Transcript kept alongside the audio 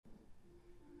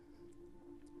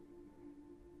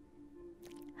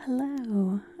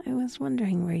Hello, I was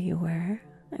wondering where you were.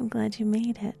 I'm glad you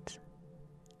made it.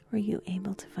 Were you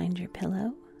able to find your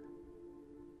pillow?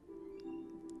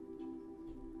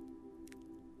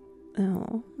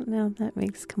 Oh, now that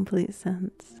makes complete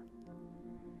sense.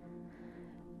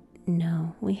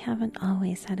 No, we haven't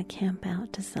always had a camp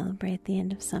out to celebrate the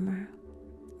end of summer.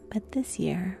 But this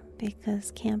year,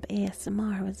 because Camp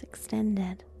ASMR was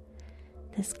extended,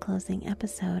 this closing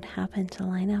episode happened to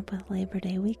line up with Labor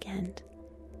Day weekend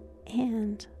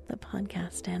and the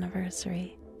podcast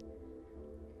anniversary.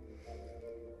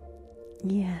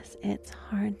 Yes, it's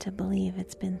hard to believe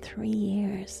it's been 3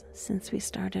 years since we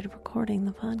started recording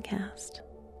the podcast.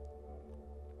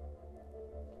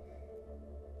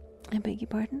 I beg your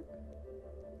pardon?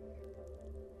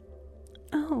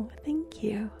 Oh, thank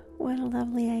you. What a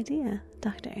lovely idea.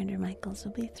 Dr. Andrew Michaels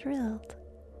will be thrilled.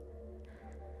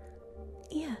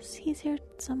 Yes, he's here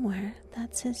somewhere.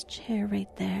 That's his chair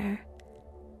right there.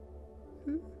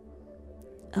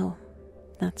 Oh,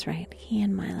 that's right. He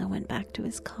and Milo went back to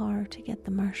his car to get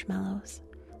the marshmallows.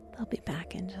 They'll be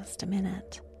back in just a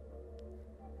minute.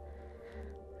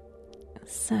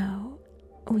 So,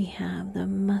 we have the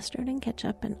mustard and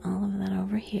ketchup and all of that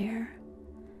over here.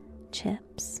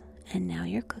 Chips, and now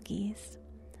your cookies.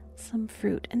 Some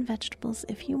fruit and vegetables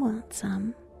if you want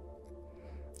some.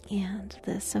 And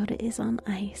the soda is on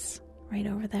ice right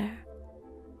over there.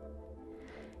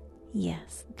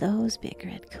 Yes, those big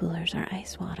red coolers are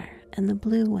ice water, and the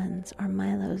blue ones are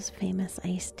Milo's famous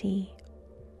iced tea.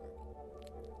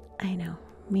 I know,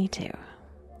 me too.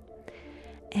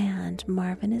 And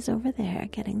Marvin is over there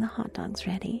getting the hot dogs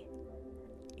ready.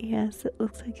 Yes, it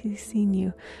looks like he's seen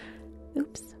you.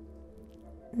 Oops.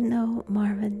 No,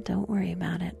 Marvin, don't worry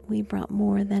about it. We brought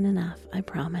more than enough, I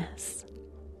promise.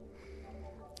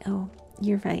 Oh,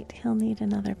 you're right. He'll need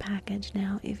another package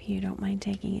now if you don't mind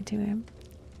taking it to him.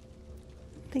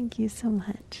 Thank you so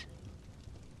much.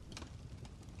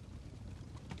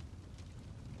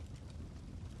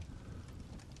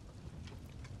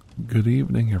 Good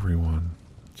evening, everyone.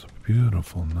 It's a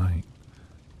beautiful night.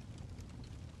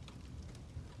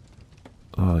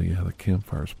 Oh, yeah, the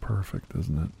campfire's perfect,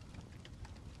 isn't it?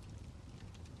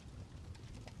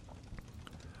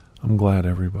 I'm glad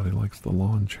everybody likes the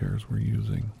lawn chairs we're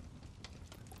using.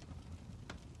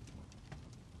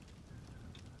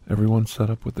 Everyone set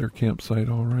up with their campsite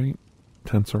all right?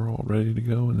 Tents are all ready to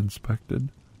go and inspected?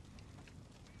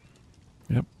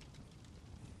 Yep.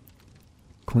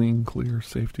 Clean, clear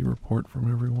safety report from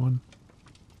everyone?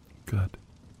 Good.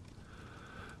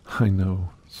 I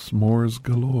know, s'mores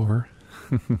galore.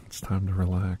 It's time to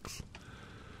relax.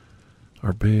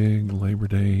 Our big Labor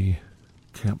Day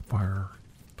campfire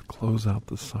to close out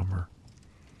the summer.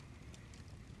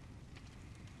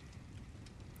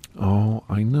 Oh,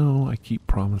 I know, I keep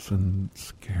promising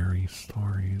scary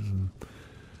stories and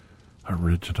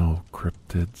original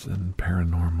cryptids and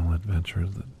paranormal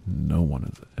adventures that no one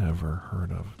has ever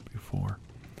heard of before.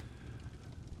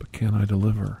 But can I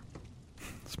deliver?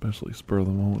 Especially spur of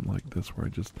the moment like this where I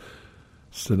just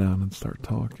sit down and start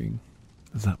talking.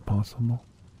 Is that possible?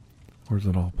 Or is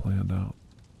it all planned out?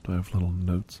 Do I have little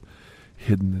notes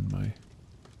hidden in my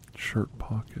shirt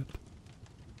pocket?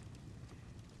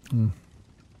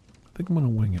 I think I'm going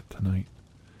to wing it tonight.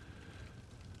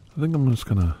 I think I'm just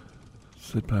going to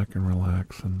sit back and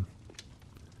relax and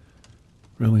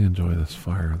really enjoy this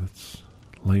fire that's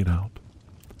laid out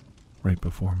right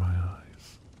before my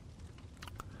eyes.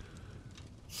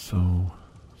 So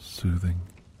soothing,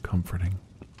 comforting.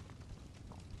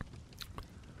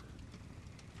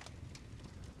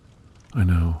 I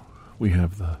know, we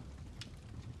have the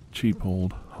cheap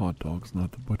old hot dogs,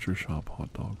 not the butcher shop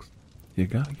hot dogs. You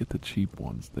gotta get the cheap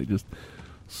ones. They just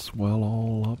swell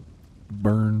all up,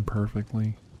 burn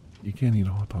perfectly. You can't eat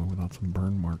a hot dog without some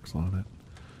burn marks on it.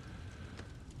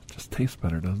 Just tastes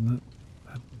better, doesn't it?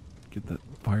 Get that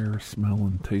fire smell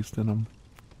and taste in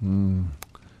them.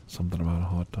 Something about a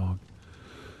hot dog.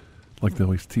 Like they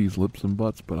always tease lips and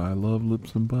butts, but I love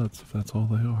lips and butts if that's all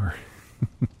they are.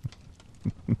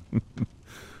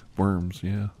 Worms,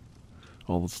 yeah.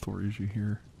 All the stories you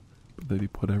hear. But they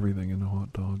put everything in a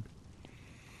hot dog.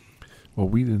 Well,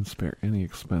 we didn't spare any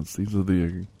expense. These are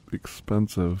the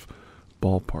expensive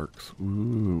ballparks.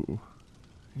 Ooh.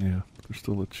 Yeah, there's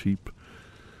still a cheap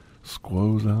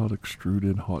squoze out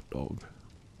extruded hot dog.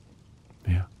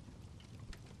 Yeah.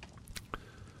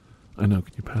 I know,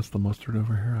 can you pass the mustard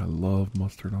over here? I love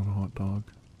mustard on a hot dog.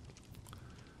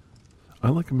 I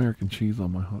like American cheese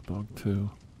on my hot dog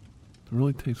too. It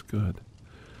really tastes good.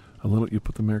 You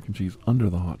put the American cheese under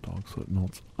the hot dog so it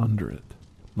melts under it,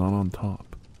 not on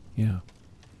top. Yeah.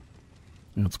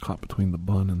 It's caught between the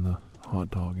bun and the hot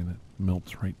dog and it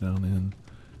melts right down in.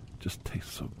 Just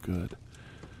tastes so good.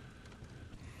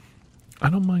 I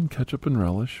don't mind ketchup and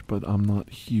relish, but I'm not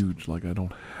huge. Like, I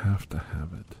don't have to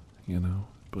have it, you know.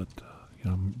 But,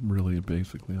 I'm really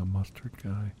basically a mustard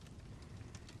guy.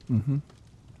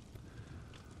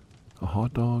 A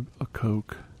hot dog, a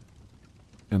Coke,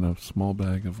 and a small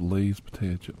bag of Lay's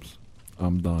potato chips.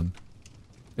 I'm done.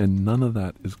 And none of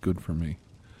that is good for me.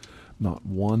 Not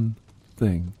one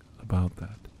thing about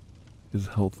that is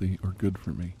healthy or good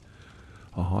for me.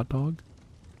 A hot dog,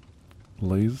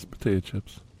 Lay's potato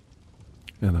chips,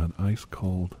 and an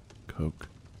ice-cold Coke.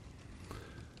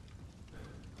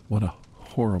 What a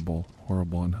horrible,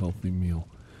 horrible, unhealthy meal.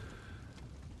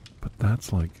 But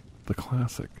that's like the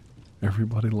classic.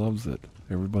 Everybody loves it.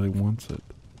 Everybody wants it.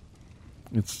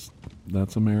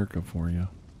 That's America for you.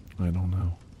 I don't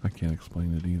know. I can't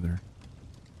explain it either.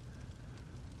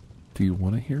 Do you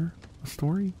want to hear a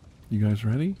story? You guys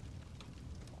ready?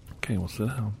 Okay, well, sit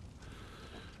down.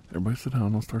 Everybody sit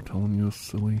down. I'll start telling you a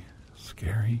silly,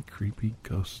 scary, creepy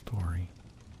ghost story.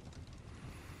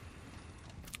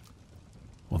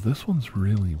 Well, this one's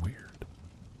really weird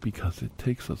because it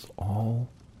takes us all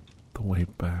the way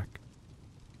back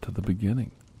to the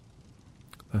beginning.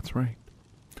 That's right.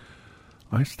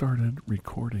 I started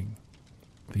recording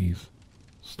these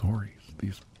stories,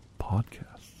 these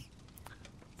podcasts,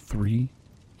 3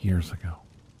 years ago.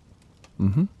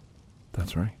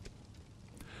 That's right.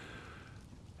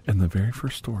 And the very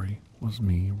first story was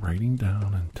me writing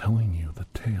down and telling you the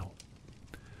tale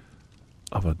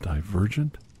of a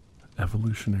divergent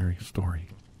evolutionary story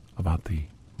about the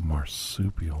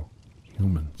marsupial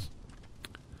humans.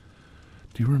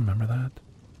 Do you remember that?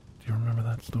 Do you remember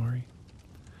that story?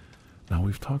 Now,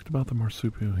 we've talked about the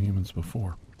marsupial humans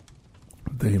before.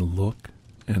 They look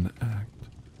and act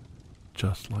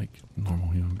just like normal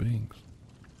human beings.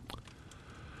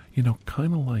 You know,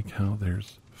 kind of like how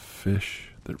there's fish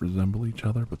that resemble each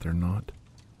other, but they're not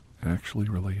actually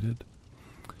related.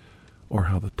 Or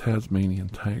how the Tasmanian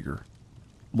tiger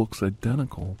looks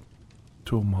identical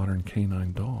to a modern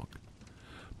canine dog,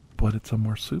 but it's a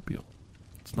marsupial.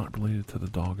 It's not related to the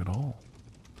dog at all.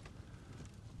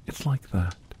 It's like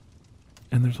that.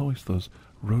 And there's always those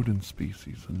rodent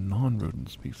species and non-rodent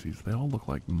species. They all look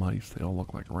like mice. They all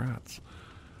look like rats.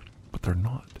 But they're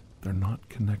not. They're not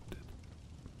connected.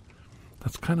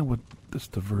 That's kind of what this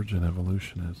divergent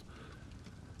evolution is.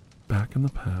 Back in the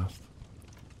past,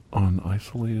 on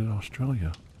isolated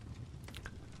Australia,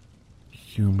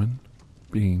 human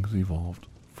beings evolved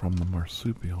from the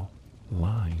marsupial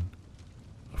line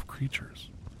of creatures.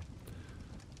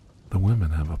 The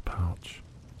women have a pouch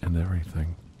and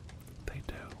everything. They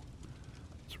do.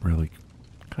 It's really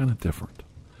kind of different.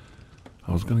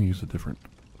 I was going to use a different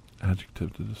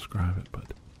adjective to describe it,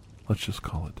 but let's just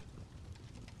call it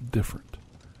different.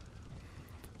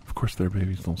 Of course, their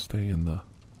babies don't stay in the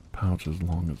pouch as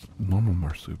long as normal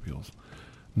marsupials.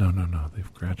 No.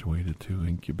 They've graduated to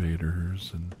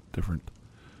incubators and different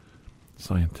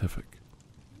scientific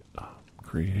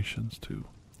creations to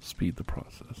speed the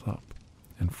process up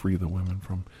and free the women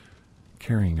from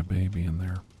carrying a baby in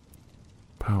their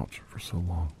pouch for so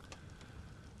long.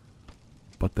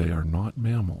 But they are not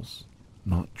mammals,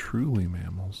 not truly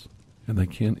mammals, and they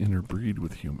can't interbreed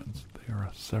with humans. They are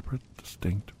a separate,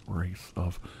 distinct race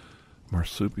of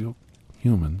marsupial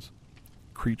humans,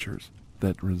 creatures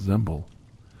that resemble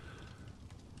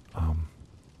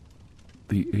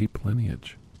the ape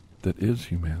lineage that is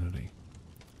humanity.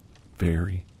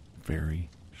 Very, very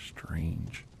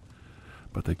strange.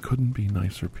 But they couldn't be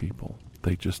nicer people.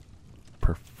 They just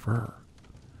prefer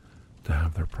to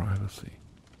have their privacy.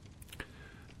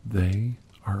 They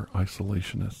are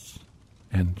isolationists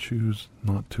and choose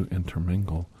not to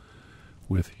intermingle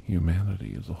with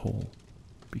humanity as a whole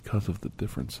because of the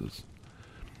differences.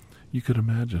 You could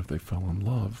imagine if they fell in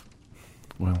love,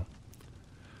 well,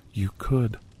 you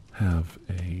could have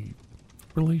a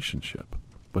relationship,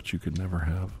 but you could never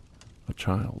have a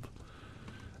child.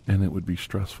 And it would be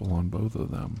stressful on both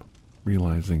of them,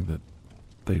 realizing that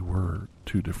they were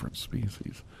two different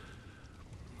species.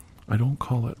 I don't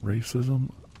call it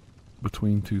racism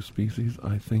between two species.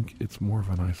 I think it's more of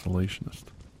an isolationist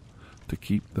to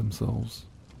keep themselves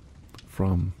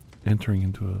from entering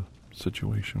into a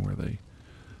situation where they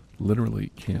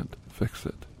literally can't fix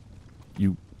it.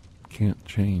 You can't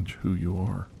change who you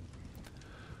are.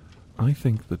 I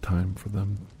think the time for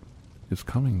them is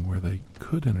coming where they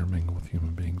could intermingle with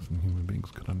human beings and human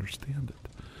beings could understand it.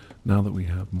 Now that we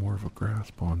have more of a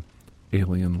grasp on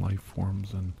alien life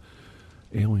forms and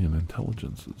alien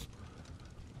intelligences,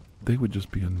 they would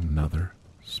just be another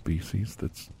species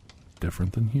that's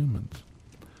different than humans.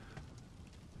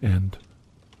 And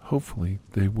hopefully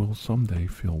they will someday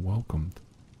feel welcomed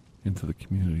into the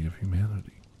community of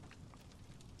humanity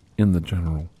in the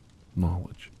general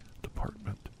knowledge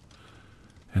department,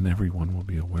 and everyone will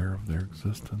be aware of their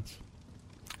existence.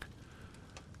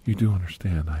 You do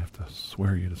understand I have to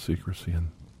swear you to secrecy,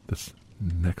 and this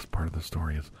next part of the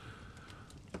story is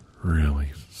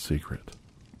really secret.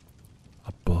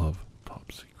 Above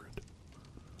top secret.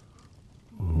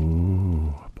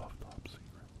 Ooh, above top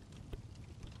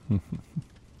secret.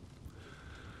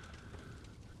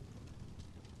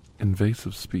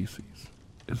 Invasive species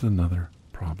is another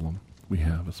problem we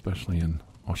have, especially in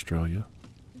Australia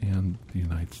and the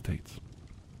United States.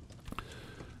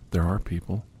 There are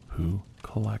people who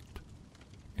collect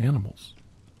animals.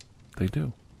 They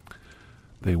do.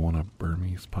 They want a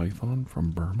Burmese python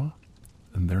from Burma,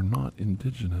 and they're not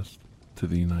indigenous to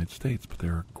the United States, but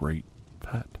they're a great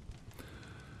pet.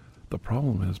 The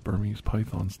problem is Burmese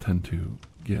pythons tend to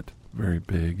get very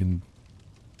big, and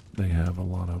they have a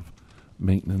lot of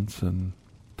maintenance and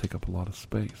take up a lot of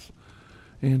space.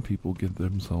 And people get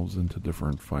themselves into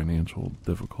different financial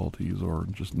difficulties or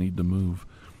just need to move.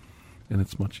 And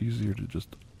it's much easier to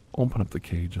just open up the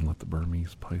cage and let the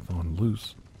Burmese python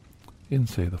loose in,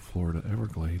 say, the Florida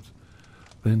Everglades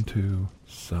than to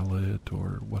sell it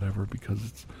or whatever, because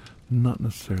it's not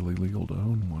necessarily legal to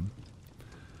own one.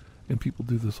 And people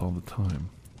do this all the time.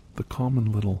 The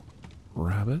common little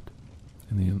rabbit,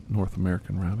 in the North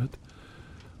American rabbit,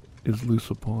 is loose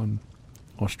upon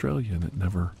Australia, and it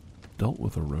never dealt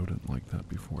with a rodent like that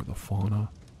before. The fauna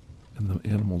and the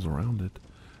animals around it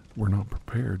were not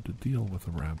prepared to deal with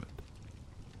a rabbit.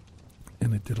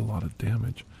 And it did a lot of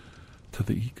damage to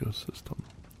the ecosystem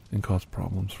and caused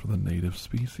problems for the native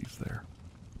species there.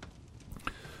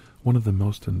 One of the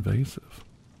most invasive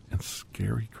and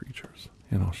scary creatures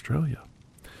in Australia,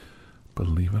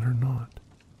 believe it or not,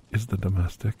 is the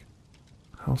domestic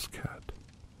house cat.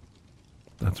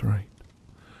 That's right.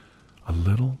 A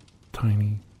little,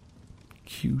 tiny,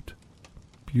 cute,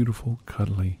 beautiful,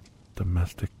 cuddly,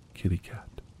 domestic kitty cat.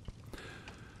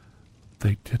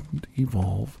 They didn't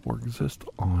evolve or exist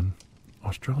on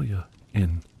Australia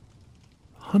in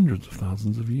hundreds of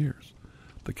thousands of years.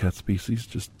 The cat species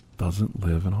just doesn't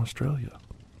live in Australia.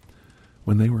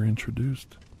 When they were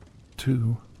introduced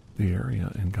to the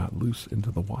area and got loose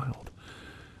into the wild,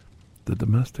 the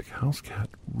domestic house cat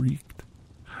wreaked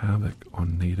havoc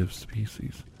on native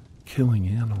species, killing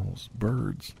animals,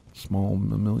 birds, small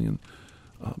mammalian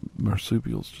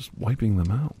marsupials, just wiping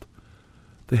them out.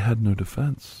 They had no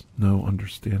defense, no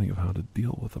understanding of how to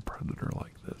deal with a predator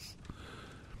like this.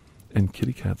 And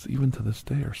kitty cats, even to this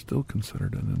day, are still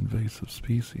considered an invasive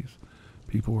species.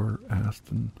 People are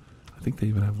asked, and I think they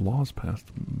even have laws passed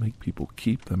to make people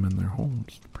keep them in their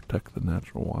homes to protect the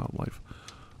natural wildlife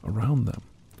around them.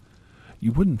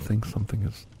 You wouldn't think something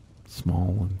as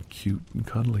small and cute and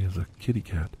cuddly as a kitty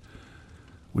cat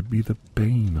would be the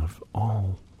bane of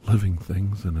all living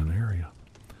things in an area.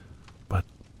 But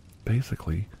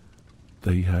basically,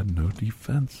 they had no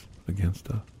defense against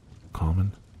a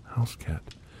common house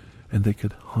cat, and they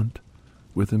could hunt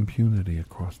with impunity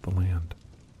across the land.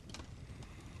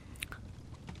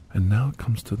 And now it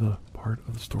comes to the part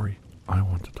of the story I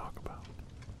want to talk about,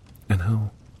 and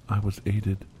how I was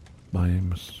aided by a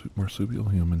marsupial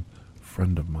human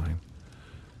friend of mine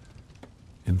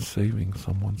in saving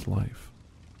someone's life.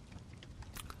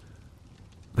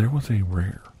 There was a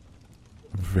rare,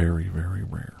 very, very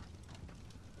rare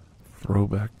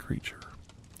throwback creature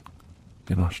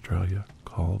in Australia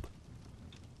called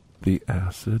the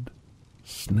acid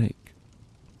snake.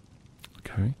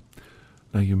 Okay?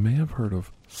 Now you may have heard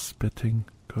of spitting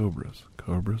cobras.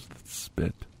 Cobras that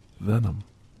spit venom.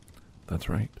 That's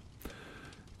right.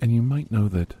 And you might know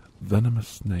that venomous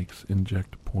snakes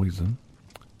inject poison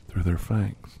through their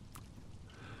fangs.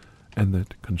 And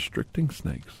that constricting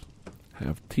snakes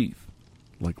have teeth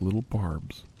like little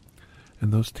barbs.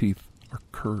 And those teeth are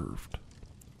curved.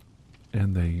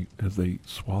 And they, as they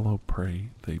swallow prey,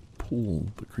 they pull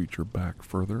the creature back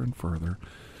further and further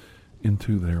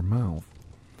into their mouth.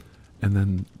 And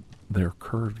then they're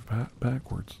curved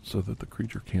backwards so that the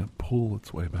creature can't pull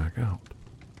its way back out.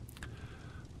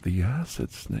 The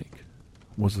acid snake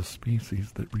was a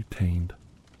species that retained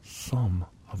some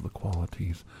of the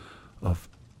qualities of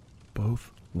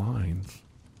both lines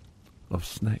of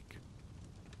snake.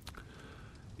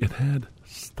 It had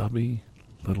stubby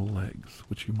little legs,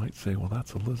 which you might say, well,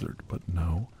 that's a lizard. But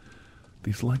no,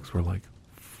 these legs were like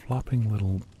flopping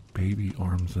little baby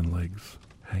arms and legs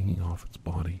hanging off its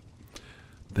body.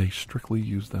 They strictly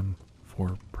used them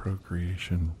for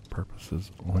procreation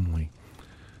purposes only.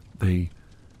 They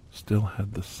still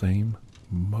had the same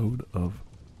mode of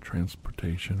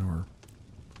transportation or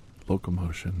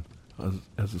locomotion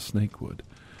as a snake would,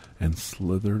 and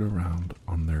slithered around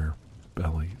on their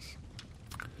bellies.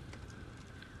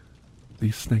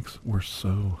 These snakes were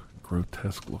so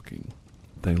grotesque looking.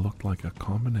 They looked like a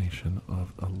combination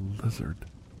of a lizard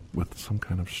with some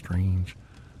kind of strange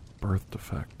birth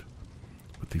defect,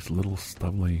 with these little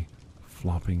stubbly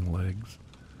flopping legs,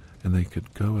 and they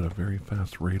could go at a very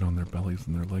fast rate on their bellies,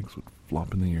 and their legs would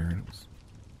flop in the air, and it was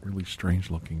really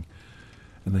strange looking.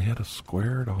 And they had a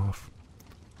squared off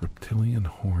reptilian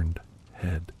horned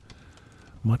head,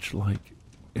 much like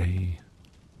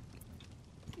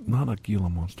not a Gila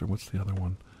monster, what's the other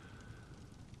one?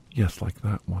 Yes, like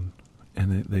that one.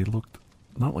 And they looked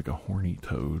not like a horny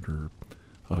toad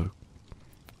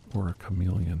or a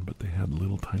chameleon, but they had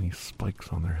little tiny spikes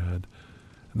on their head,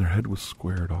 and their head was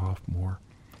squared off more.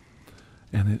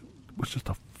 And it was just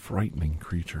a frightening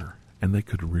creature. And they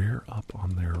could rear up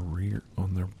on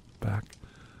their back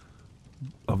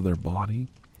of their body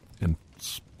and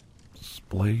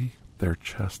splay their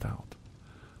chest out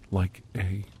like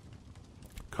a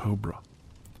cobra.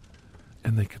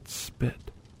 And they could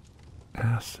spit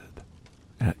acid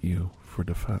at you for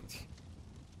defense.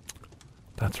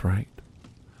 That's right.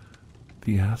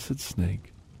 The acid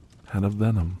snake had a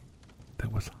venom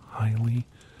that was highly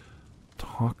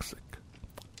toxic,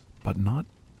 but not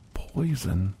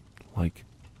poison like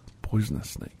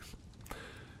poisonous snakes.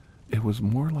 It was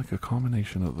more like a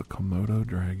combination of the Komodo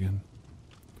dragon,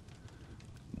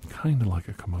 kind of like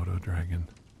a Komodo dragon,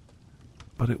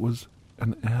 but it was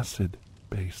an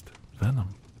acid-based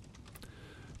venom.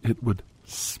 It would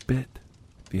spit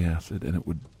the acid and it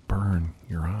would burn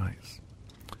your eyes,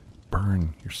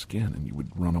 burn your skin, and you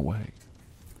would run away.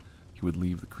 You would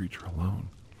leave the creature alone.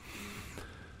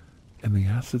 And the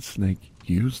acid snake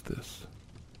used this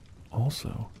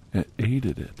also and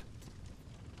aided it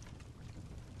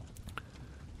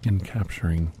in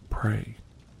capturing prey.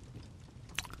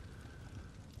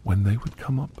 When they would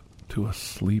come up to a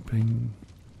sleeping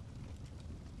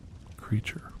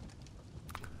creature,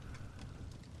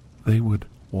 they would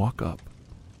walk up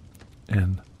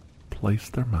and place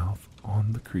their mouth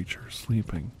on the creature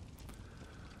sleeping.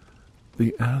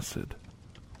 The acid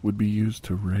would be used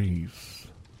to raise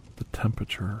the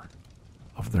temperature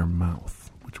of their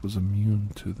mouth, which was immune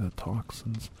to the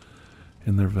toxins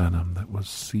in their venom that was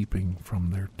seeping from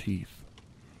their teeth,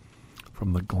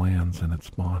 from the glands in its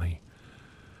body.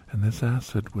 And this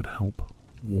acid would help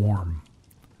warm,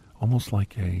 almost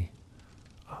like a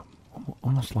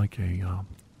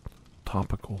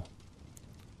topical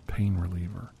pain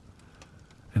reliever.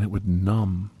 And it would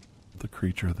numb the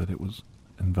creature that it was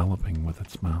enveloping with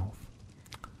its mouth.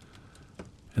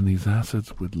 And these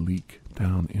acids would leak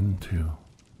down into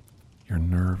your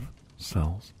nerve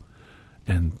cells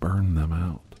and burn them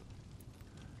out.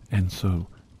 And so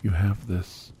you have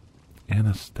this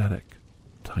anesthetic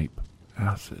type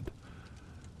acid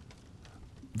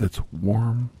that's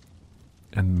warm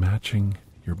and matching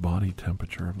your body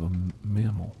temperature of a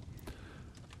mammal.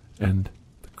 And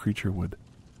the creature would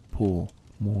pull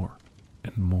more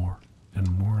and more and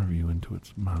more of you into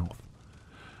its mouth.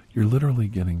 You're literally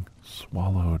getting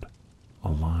swallowed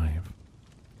alive.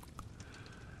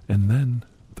 And then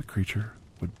the creature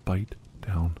would bite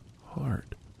down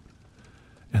hard,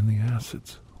 and the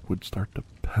acids would start to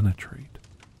penetrate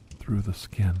through the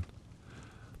skin.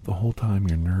 The whole time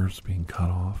your nerves being cut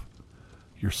off,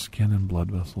 your skin and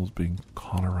blood vessels being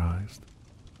cauterized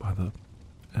by the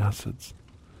acids,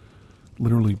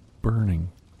 literally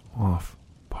burning off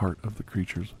part of the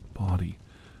creature's body,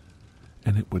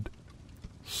 and it would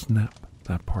snap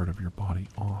that part of your body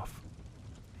off,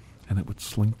 and it would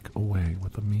slink away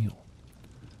with a meal.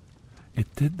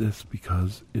 It did this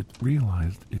because it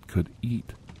realized it could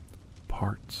eat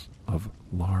parts of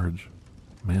large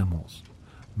mammals,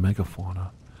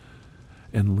 megafauna,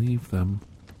 and leave them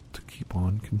to keep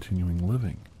on continuing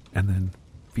living, and then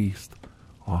feast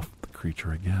off the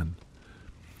creature again.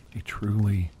 A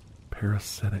truly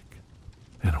parasitic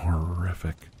and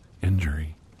horrific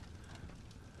injury.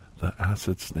 The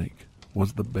acid snake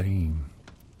was the bane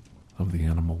of the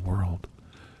animal world.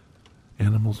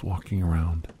 Animals walking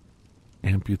around,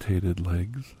 amputated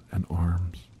legs and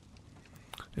arms,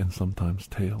 and sometimes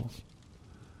tails.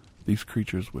 These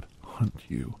creatures would hunt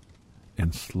you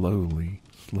and slowly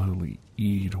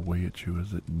eat away at you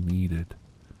as it needed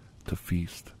to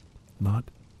feast, not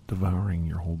devouring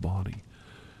your whole body.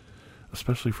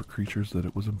 Especially for creatures that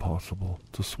it was impossible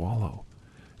to swallow.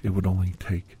 It would only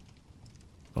take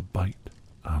a bite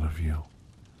out of you,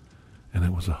 and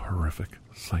it was a horrific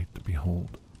sight to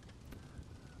behold.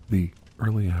 The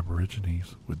early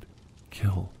Aborigines would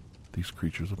kill these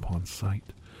creatures upon sight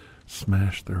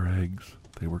smashed their eggs.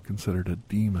 They were considered a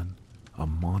demon, a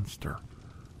monster,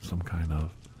 some kind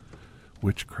of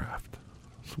witchcraft,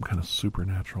 some kind of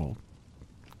supernatural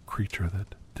creature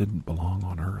that didn't belong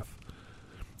on Earth.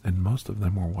 And most of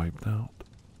them were wiped out.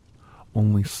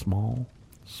 Only small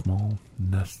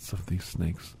nests of these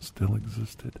snakes still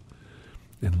existed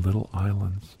in little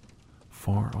islands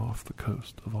far off the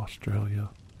coast of Australia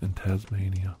and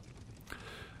Tasmania.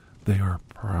 They are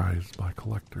prized by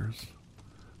collectors,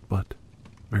 but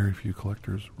very few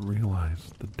collectors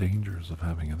realize the dangers of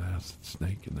having an acid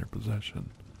snake in their possession.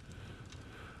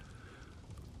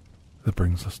 That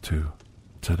brings us to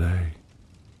today.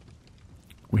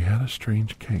 We had a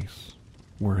strange case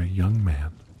where a young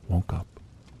man woke up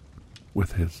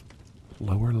with his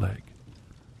lower leg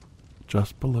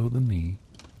just below the knee,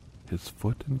 his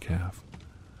foot and calf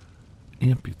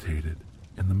amputated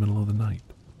in the middle of the night,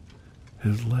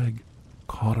 his leg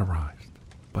cauterized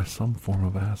by some form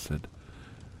of acid,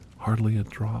 hardly a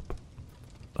drop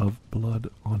of blood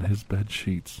on his bed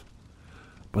sheets,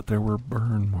 but there were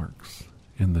burn marks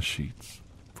in the sheets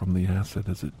from the acid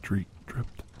as it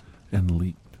dripped and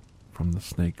leaked from the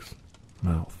snake's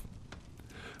mouth.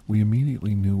 We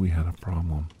immediately knew we had a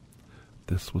problem.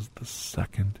 This was the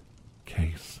second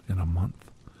case in a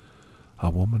month. A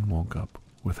woman woke up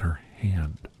with her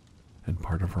hand and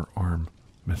part of her arm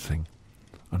missing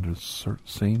under the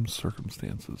same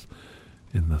circumstances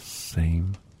in the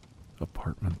same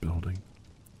apartment building.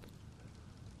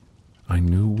 I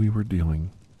knew we were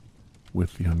dealing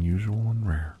with the unusual and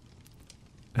rare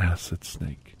acid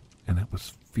snake, and it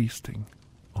was feasting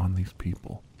on these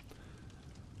people.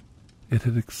 It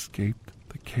had escaped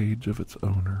the cage of its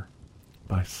owner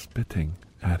by spitting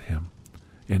at him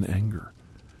in anger,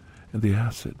 and the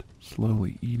acid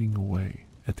slowly eating away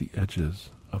at the edges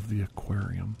of the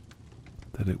aquarium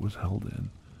that it was held in.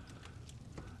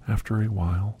 After a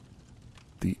while,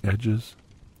 the edges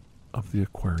of the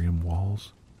aquarium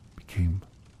walls became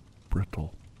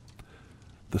brittle.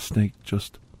 The snake,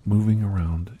 just moving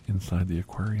around inside the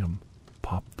aquarium,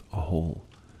 popped a hole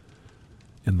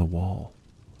in the wall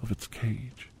of its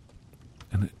cage,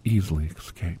 and it easily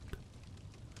escaped.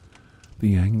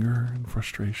 The anger and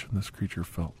frustration this creature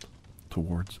felt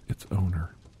towards its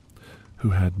owner, who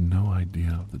had no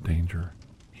idea of the danger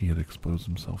he had exposed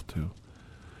himself to,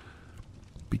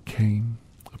 became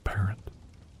apparent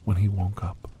when he woke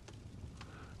up,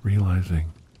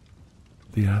 realizing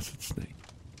the acid snake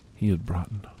he had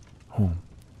brought home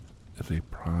as a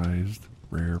prized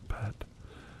rare pet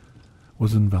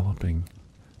was enveloping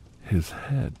his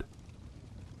head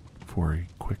for a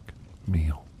quick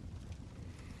meal.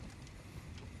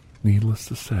 Needless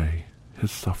to say,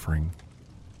 his suffering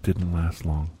didn't last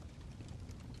long,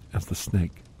 as the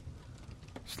snake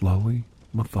slowly,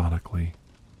 methodically,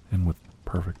 and with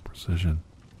perfect precision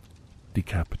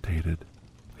decapitated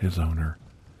his owner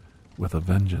with a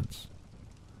vengeance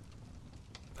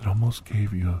that almost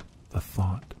gave you the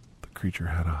thought the creature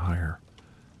had a higher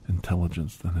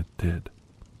intelligence than it did.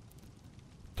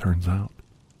 Turns out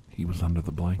he was under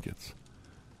the blankets.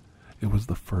 It was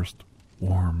the first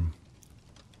warm,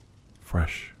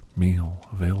 fresh meal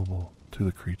available to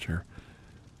the creature.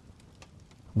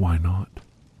 Why not?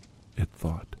 It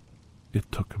thought.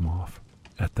 It took him off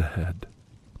at the head.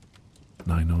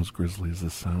 And I know as grisly as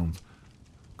this sounds,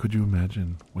 could you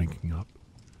imagine waking up,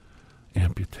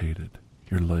 amputated,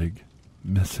 your leg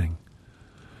missing,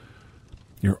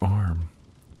 your arm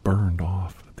burned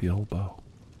off at the elbow?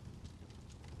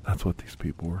 That's what these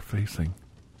people were facing.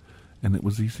 And it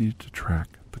was easy to track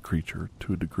the creature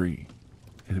to a degree.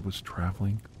 It was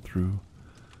traveling through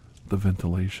the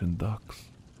ventilation ducts,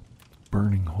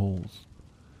 burning holes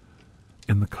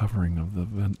in the covering of the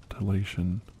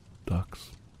ventilation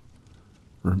ducts,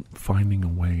 finding a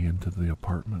way into the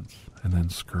apartments, and then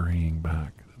scurrying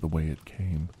back the way it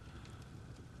came.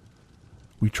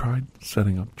 We tried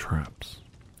setting up traps.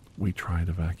 We tried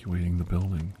evacuating the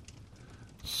building,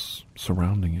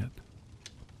 surrounding it,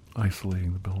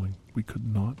 isolating the building. We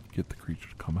could not get the creature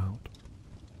to come out.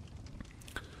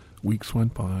 Weeks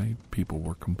went by, people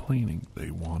were complaining. They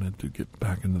wanted to get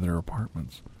back into their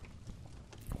apartments.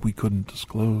 We couldn't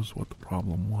disclose what the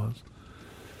problem was,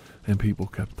 and people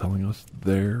kept telling us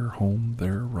their home,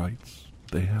 their rights.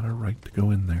 They had a right to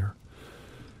go in there.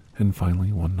 And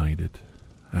finally, one night it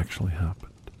actually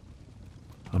happened.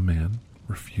 A man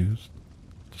refused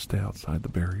to stay outside the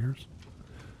barriers,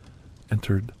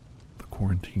 entered the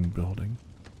quarantine building,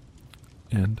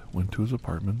 and went to his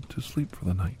apartment to sleep for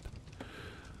the night.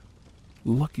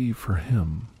 Lucky for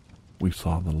him, we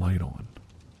saw the light on.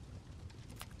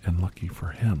 And lucky for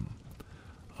him,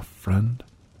 a friend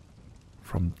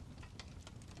from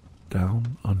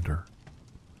down under,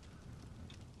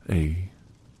 a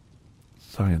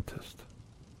scientist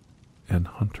and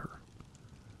hunter,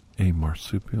 a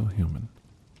marsupial human,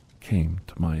 came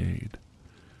to my aid.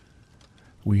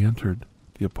 We entered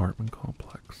the apartment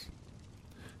complex.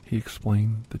 He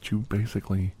explained that you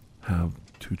basically have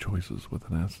two choices with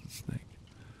an acid snake.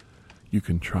 You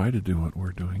can try to do what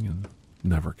we're doing and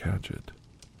never catch it.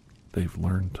 They've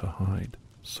learned to hide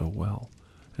so well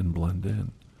and blend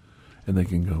in, and they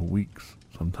can go weeks,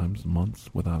 sometimes months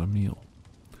without a meal,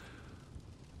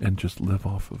 and just live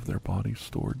off of their body's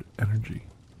stored energy.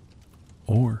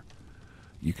 Or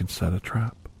you can set a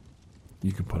trap.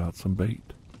 You can put out some bait.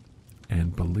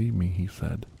 And believe me, he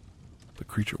said, the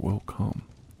creature will come.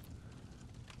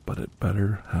 But it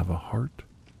better have a heart,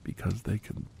 because they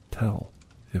can tell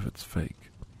if it's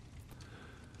fake.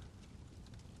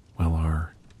 Well,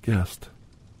 our guest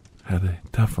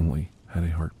definitely had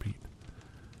a heartbeat.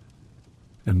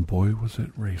 And boy, was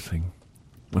it racing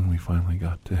when we finally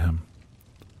got to him.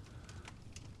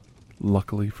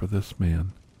 Luckily for this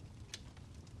man,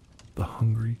 the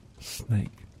hungry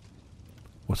snake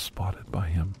was spotted by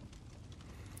him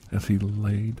as he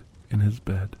laid in his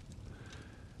bed,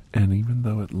 and even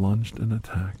though it lunged and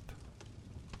attacked,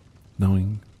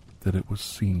 knowing that it was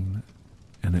seen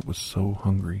and it was so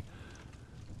hungry,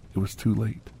 it was too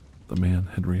late. The man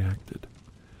had reacted.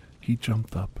 He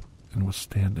jumped up and was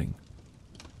standing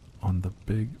on the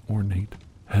big ornate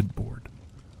headboard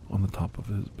on the top of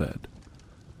his bed.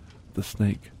 The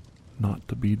snake, not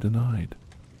to be denied,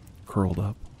 curled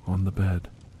up on the bed,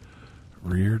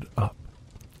 reared up,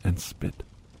 and spit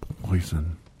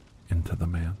poison into the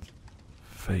man's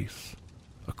face,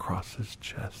 across his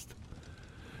chest.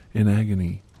 In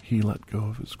agony, he let go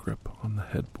of his grip on the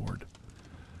headboard,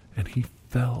 and he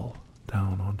fell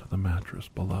down onto the mattress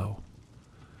below.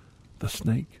 The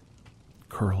snake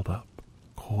curled up,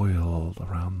 coiled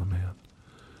around the man,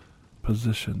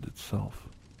 positioned itself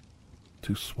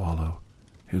to swallow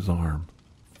his arm,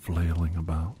 flailing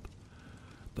about,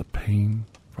 the pain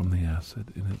from the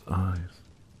acid in his eyes,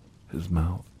 his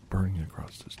mouth burning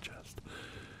across his chest.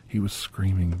 He was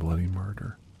screaming bloody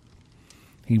murder.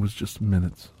 He was just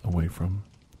minutes away from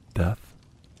death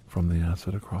from the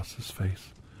acid across his face,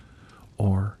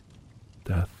 or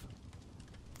death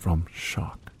from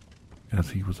shock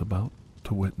as he was about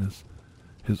to witness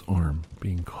his arm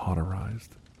being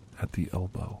cauterized at the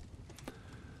elbow.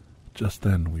 Just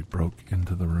then we broke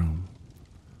into the room.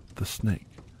 The snake,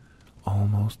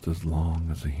 almost as long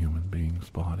as a human being's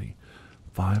body,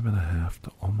 5.5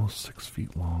 to almost 6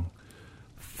 feet long,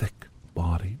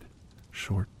 thick-bodied,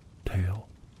 short tail,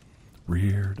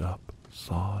 reared up,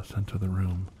 saw us enter the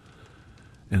room,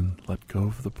 and let go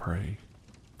of the prey,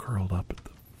 curled up at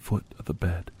the foot of the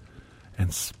bed,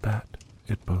 and spat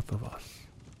at both of us.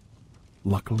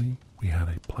 Luckily, we had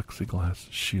a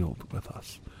plexiglass shield with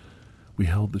us. We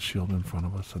held the shield in front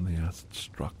of us, and the acid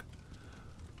struck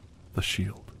the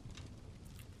shield.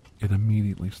 It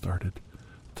immediately started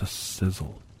to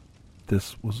sizzle.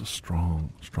 This was a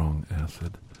strong, strong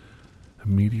acid.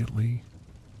 Immediately,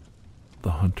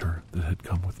 the hunter that had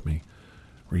come with me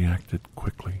reacted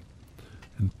quickly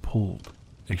and pulled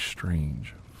a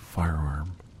strange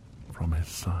firearm from his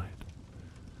side.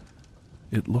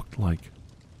 It looked like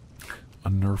a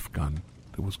Nerf gun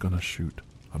that was going to shoot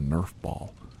a Nerf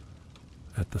ball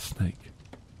at the snake.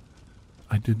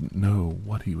 I didn't know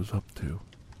what he was up to,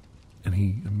 and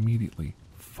he immediately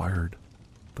fired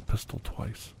the pistol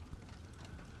twice.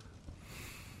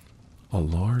 A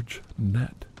large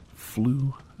net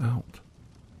flew out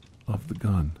of the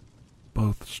gun,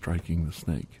 both striking the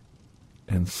snake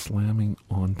and slamming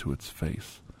onto its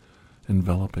face,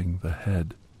 enveloping the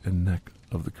head and neck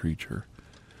of the creature.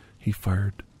 He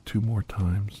fired 2 more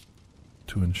times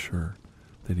to ensure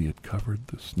that he had covered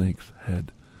the snake's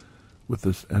head with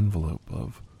this envelope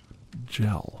of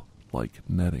gel-like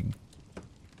netting.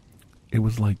 It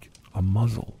was like a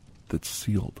muzzle that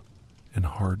sealed and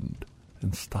hardened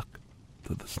and stuck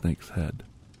to the snake's head.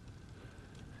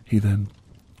 He then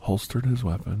holstered his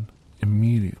weapon,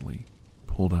 immediately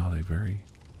pulled out a very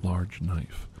large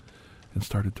knife, and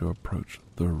started to approach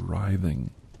the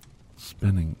writhing,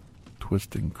 spinning,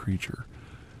 twisting creature.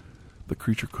 The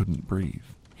creature couldn't breathe.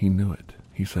 He knew it.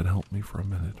 He said, "Help me for a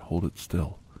minute. Hold it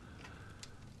still."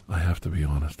 I have to be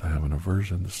honest, I have an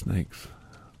aversion to snakes.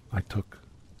 I took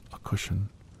a cushion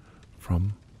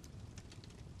from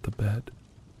the bed,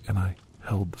 and I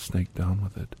held the snake down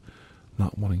with it,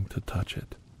 not wanting to touch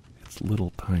it. Its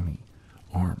little tiny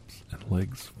arms and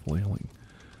legs flailing.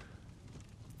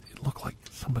 It looked like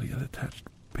somebody had attached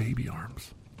baby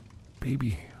arms,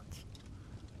 baby hands,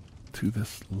 to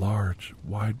this large,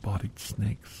 wide-bodied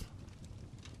snake's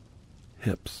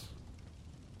hips,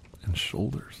 and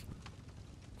shoulders.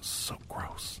 So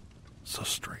gross, so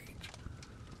strange,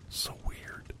 so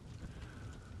weird.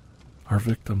 Our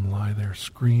victim lay there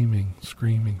screaming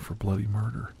for bloody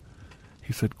murder.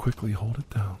 He said, "Quickly, hold it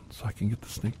down so I can get the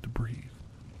snake to breathe."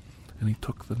 And he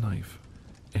took the knife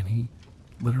and he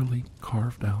literally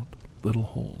carved out little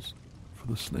holes for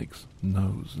the snake's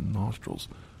nose and nostrils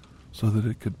so that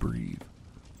it could breathe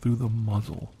through the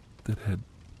muzzle that had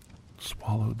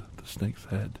swallowed the snake's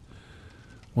head.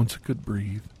 Once it could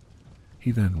breathe,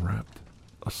 he then wrapped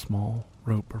a small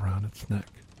rope around its neck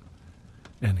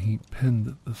and he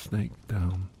pinned the snake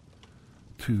down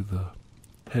to the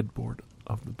headboard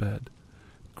of the bed,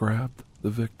 grabbed the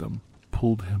victim,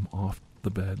 pulled him off the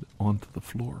bed onto the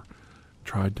floor,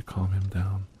 tried to calm him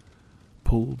down,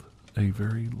 pulled a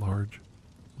very large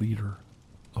liter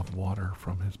of water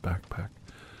from his backpack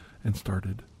and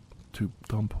started to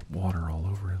dump water all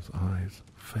over his eyes,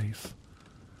 face,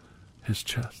 his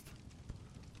chest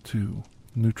to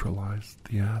neutralize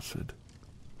the acid.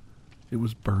 It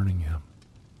was burning him.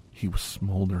 He was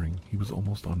smoldering. He was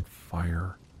almost on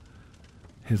fire.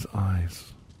 His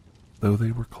eyes, though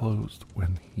they were closed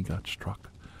when he got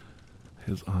struck,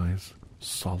 his eyes,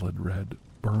 solid red,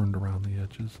 burned around the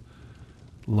edges.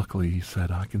 Luckily, he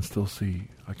said, I can still see.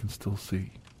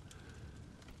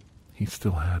 He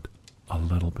still had a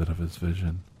little bit of his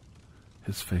vision.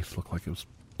 His face looked like it was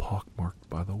pockmarked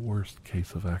by the worst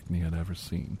case of acne I'd ever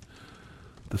seen.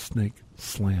 The snake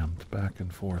slammed back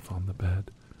and forth on the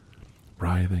bed,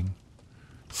 writhing,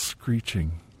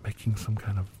 screeching, making some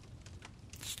kind of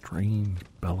strange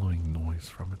bellowing noise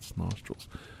from its nostrils.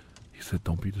 He said,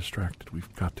 "Don't be distracted.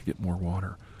 We've got to get more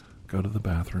water. Go to the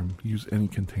bathroom. Use any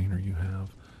container you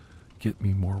have. Get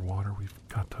me more water. We've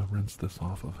got to rinse this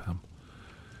off of him."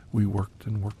 We worked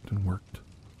and worked and worked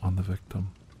on the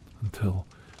victim until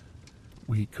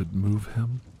we could move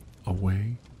him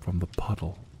away from the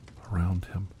puddle around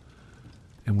him,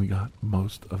 and we got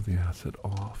most of the acid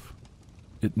off.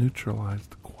 It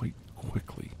neutralized quite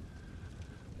quickly,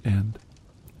 and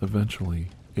eventually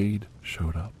aid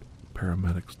showed up.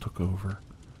 Paramedics took over,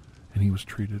 and he was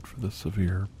treated for the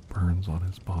severe burns on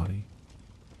his body.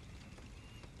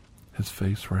 His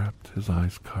face wrapped, his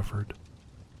eyes covered.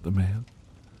 The man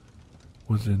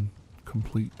was in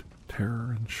complete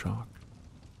terror and shock.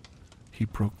 He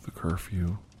broke the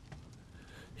curfew.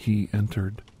 He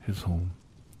entered his home,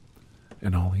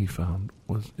 and all he found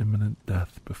was imminent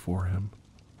death before him.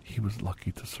 He was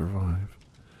lucky to survive.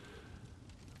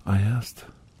 I asked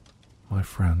my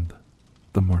friend,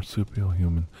 the marsupial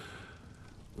human,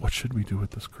 what should we do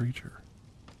with this creature?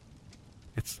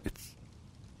 It's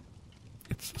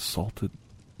assaulted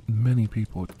many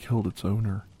people. It killed its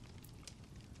owner.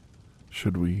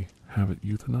 Should we have it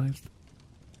euthanized?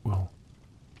 Well,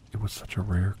 it was such a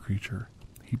rare creature.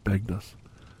 He begged us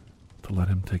to let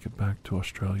him take it back to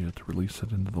Australia to release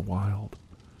it into the wild.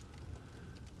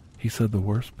 He said the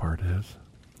worst part is,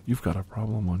 you've got a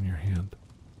problem on your hand.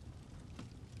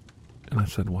 And I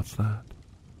said, what's that?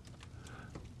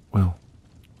 Well,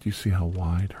 do you see how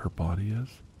wide her body is?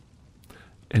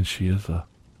 And she is a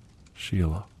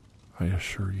Sheila, I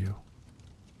assure you.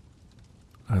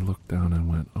 I looked down and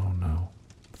went, oh no,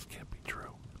 this can't be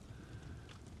true.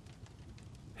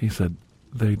 He said,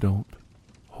 they don't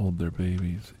hold their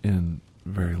babies in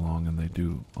very long, and they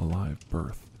do a live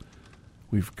birth.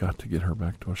 We've got to get her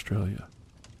back to Australia.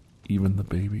 Even the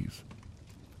babies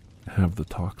have the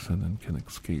toxin and can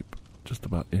escape just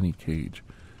about any cage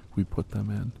we put them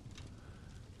in.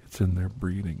 It's in their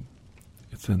breeding.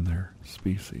 It's in their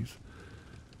species.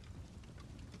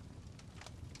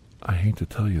 I hate to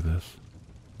tell you this,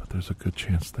 but there's a good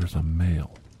chance there's a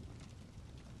male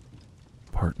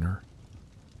partner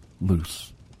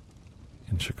loose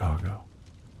in Chicago.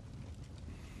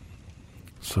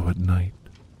 So at night,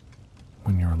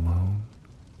 when you're alone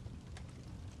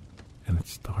and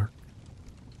it's dark,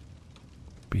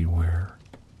 beware.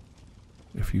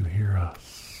 If you hear a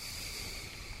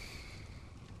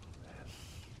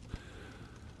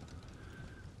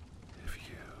if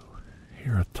you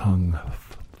hear a tongue,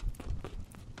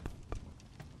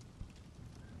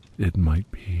 it might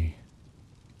be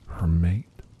her mate.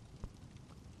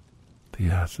 The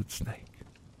acid snake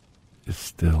is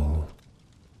still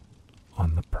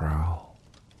on the prowl.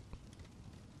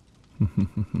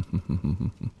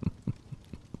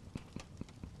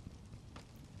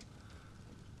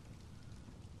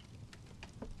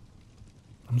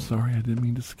 I'm sorry, I didn't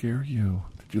mean to scare you.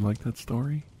 Did you like that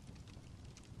story?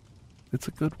 It's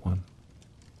a good one.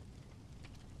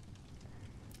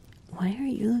 Why are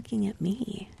you looking at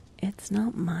me? It's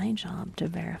not my job to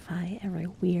verify every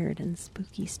weird and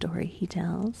spooky story he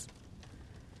tells.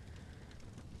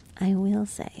 I will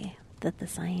say that the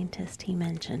scientist he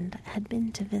mentioned had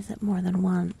been to visit more than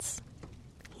once.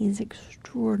 He's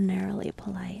extraordinarily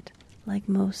polite, like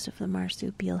most of the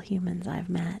marsupial humans I've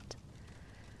met,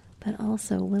 but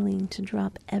also willing to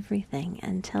drop everything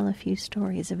and tell a few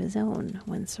stories of his own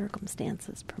when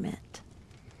circumstances permit.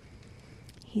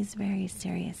 He's very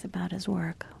serious about his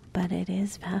work, but it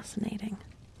is fascinating.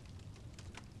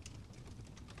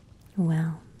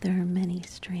 Well, there are many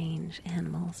strange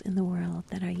animals in the world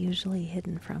that are usually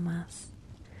hidden from us,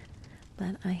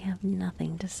 but I have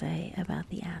nothing to say about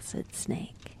the acid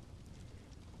snake.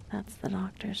 That's the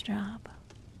doctor's job.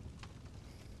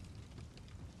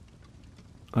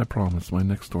 I promise my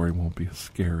next story won't be as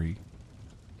scary.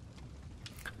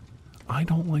 I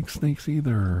don't like snakes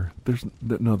either. There's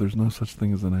no such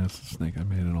thing as an acid snake. I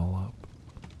made it all up.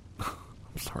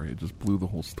 I'm sorry, I just blew the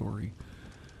whole story.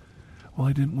 Well,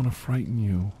 I didn't want to frighten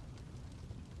you.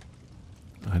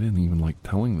 I didn't even like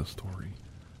telling the story.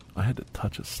 I had to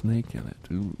touch a snake in it,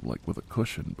 too, like with a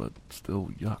cushion, but still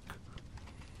yuck.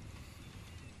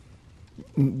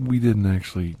 We didn't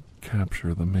actually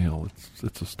capture the male.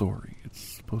 It's a story. It's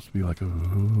supposed to be like,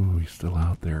 ooh, he's still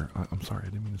out there. I'm sorry, I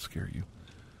didn't mean to scare you.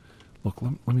 Look,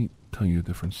 let me tell you a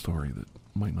different story that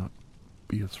might not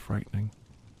be as frightening.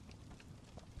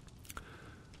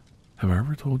 Have I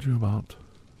ever told you about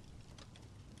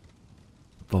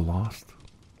the lost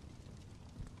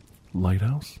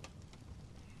lighthouse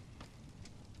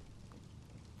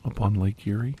up on Lake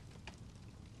Erie?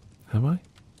 Have I?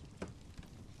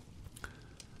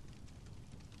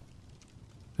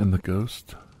 And the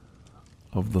ghost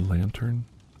of the lantern?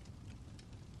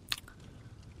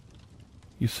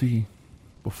 You see,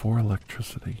 before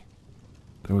electricity,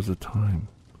 there was a time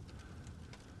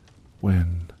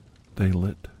when they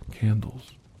lit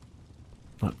candles.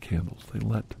 Not candles, they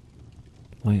lit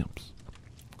lamps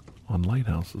on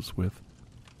lighthouses with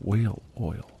whale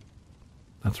oil.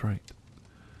 That's right.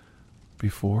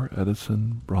 Before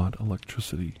Edison brought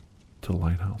electricity to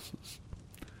lighthouses,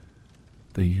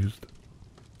 they used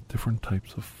different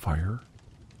types of fire,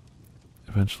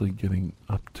 eventually getting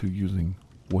up to using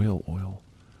whale oil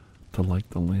to light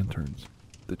the lanterns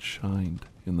that shined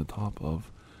in the top of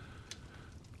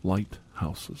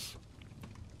lighthouses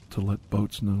to let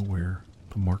boats know where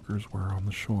the markers were on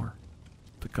the shore,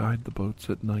 to guide the boats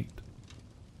at night.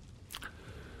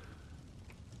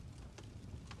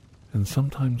 And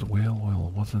sometimes whale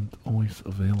oil wasn't always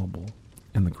available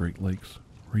in the Great Lakes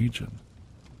region.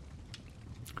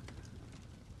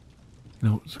 You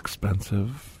know, it was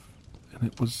expensive, and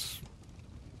it was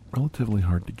relatively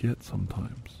hard to get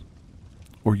sometimes,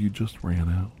 or you just ran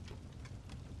out.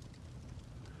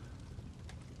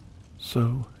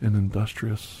 So, an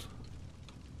industrious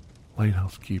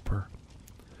lighthouse keeper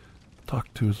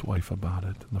talked to his wife about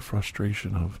it and the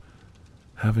frustration of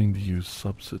having to use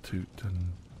substitute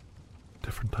and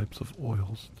different types of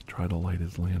oils to try to light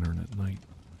his lantern at night.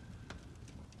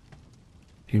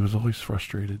 He was always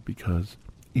frustrated because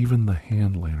even the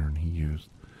hand lantern he used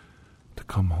to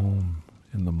come home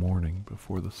in the morning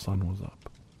before the sun was up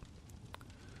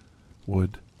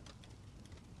would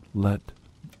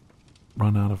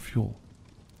run out of fuel.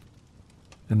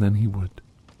 And then he would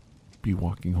be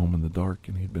walking home in the dark,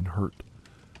 and he'd been hurt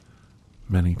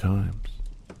many times.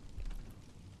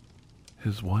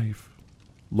 His wife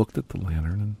looked at the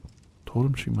lantern and told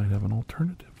him she might have an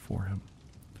alternative for him.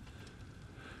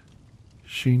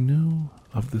 She knew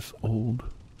of this old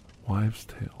wives'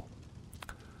 tale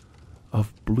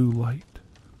of blue light,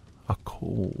 a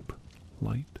cold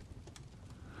light,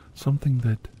 something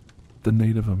that the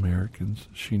Native Americans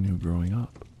she knew growing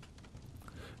up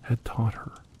had taught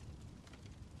her.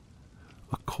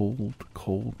 A cold,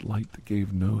 cold light that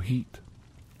gave no heat.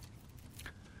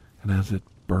 And as it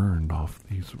burned off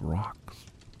these rocks,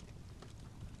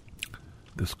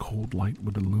 this cold light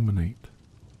would illuminate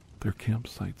their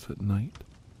campsites at night.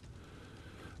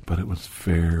 But it was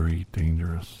very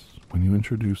dangerous when you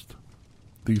introduced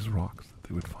these rocks that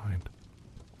they would find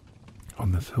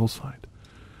on this hillside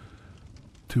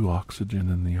to oxygen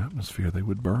in the atmosphere. They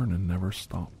would burn and never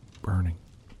stop burning.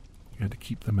 You had to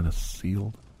keep them in a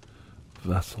sealed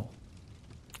vessel.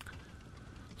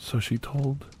 So she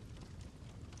told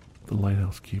the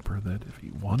lighthouse keeper that if he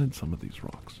wanted some of these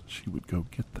rocks, she would go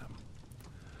get them,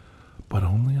 but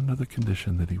only under the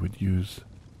condition that he would use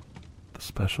the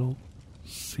special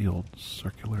sealed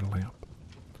circular lamp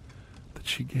that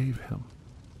she gave him.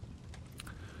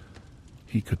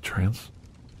 He could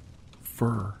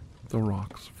transfer the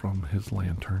rocks from his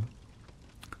lantern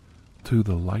to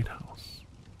the lighthouse,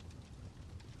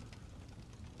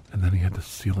 and then he had to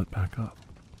seal it back up,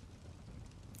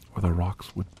 or the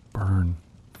rocks would burn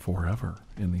forever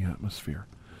in the atmosphere.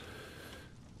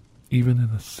 Even in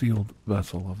a sealed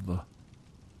vessel of the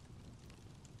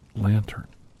lantern,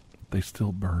 they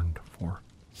still burned for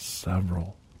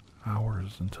several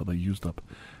hours until they used up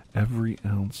every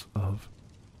ounce of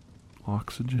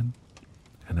oxygen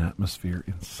and atmosphere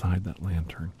inside that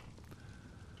lantern.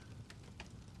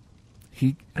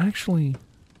 He actually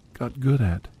got good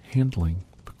at handling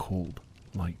the cold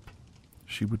light.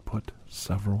 She would put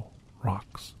several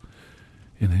rocks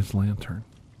in his lantern,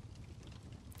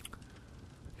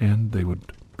 and they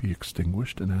would be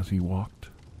extinguished, and as he walked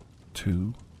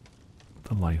to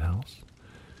the lighthouse,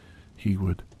 he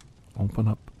would open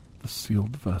up the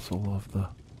sealed vessel of the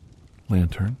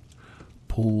lantern,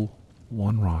 pull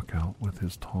one rock out with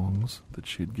his tongs that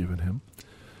she had given him,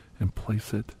 and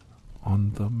place it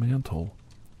on the mantle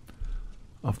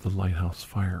of the lighthouse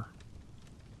fire.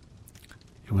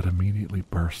 It would immediately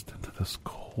burst into this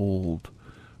cold,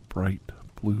 bright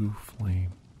blue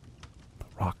flame, the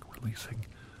rock releasing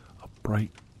a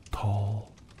bright,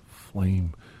 tall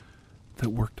flame that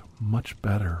worked much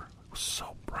better. It was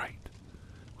so bright.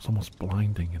 It was almost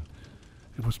blinding, and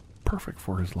it was perfect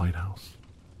for his lighthouse.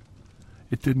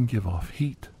 It didn't give off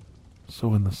heat,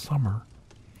 so in the summer,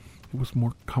 it was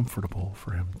more comfortable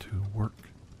for him to work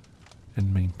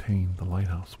and maintain the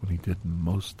lighthouse when he did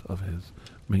most of his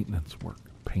maintenance work,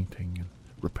 painting and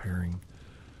repairing,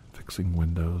 fixing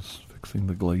windows, fixing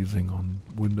the glazing on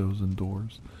windows and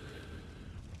doors,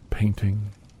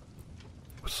 painting.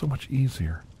 It was so much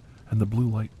easier, and the blue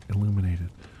light illuminated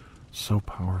so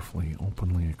powerfully,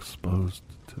 openly exposed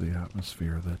to the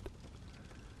atmosphere that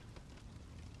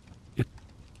it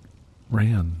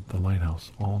ran the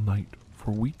lighthouse all night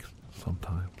for weeks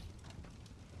sometimes.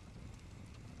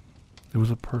 It was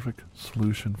a perfect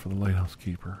solution for the lighthouse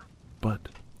keeper, but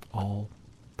all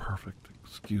perfect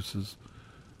excuses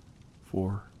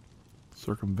for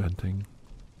circumventing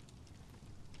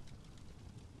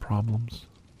problems.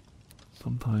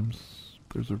 Sometimes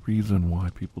there's a reason why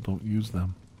people don't use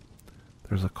them.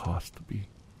 There's a cost to be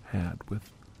had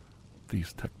with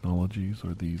these technologies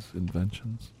or these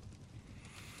inventions.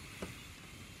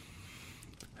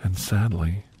 And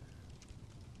sadly,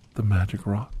 the magic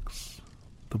rocks,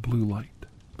 the blue light,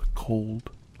 the cold,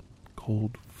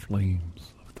 cold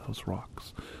flames of those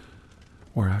rocks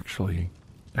were actually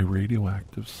a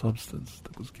radioactive substance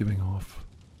that was giving off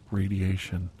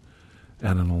radiation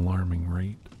at an alarming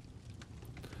rate.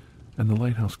 And the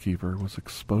lighthouse keeper was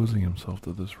exposing himself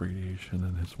to this radiation,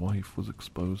 and his wife was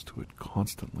exposed to it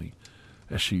constantly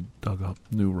as she dug up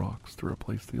new rocks to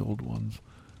replace the old ones.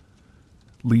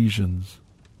 Lesions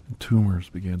and tumors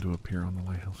began to appear on the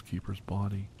lighthouse keeper's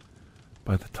body.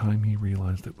 By the time he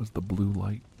realized it was the blue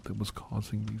light that was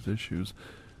causing these issues,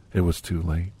 it was too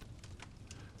late.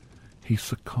 He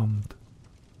succumbed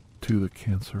to the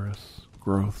cancerous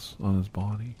growths on his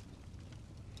body.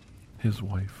 His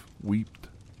wife wept,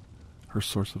 her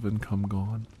source of income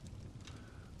gone.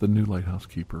 The new lighthouse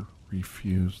keeper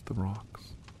refused the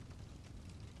rocks.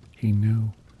 He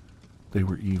knew they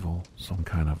were evil, some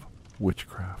kind of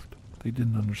witchcraft. They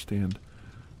didn't understand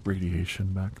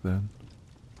radiation back then.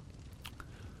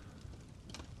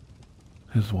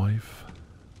 His wife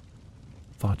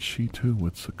thought she too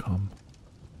would succumb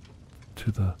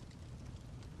to the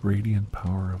radiant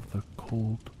power of the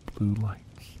cold blue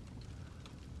lights.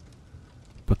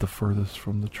 But the furthest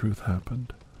from the truth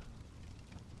happened.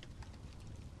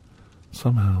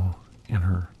 Somehow in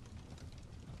her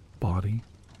body,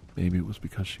 maybe it was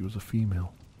because she was a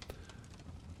female,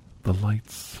 the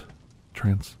lights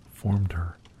transformed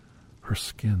her. Her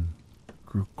skin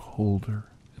grew colder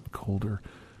and colder,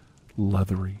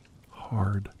 leathery,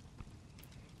 hard,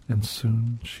 and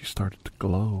soon she started to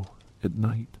glow at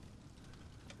night.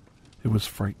 It was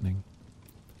frightening.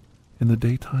 In the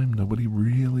daytime, nobody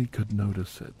really could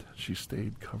notice it. She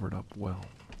stayed covered up well.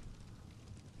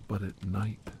 But at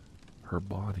night, her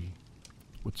body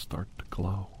would start to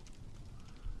glow.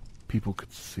 People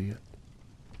could see it.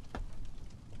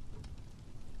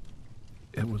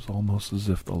 It was almost as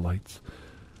if the lights,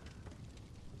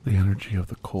 the energy of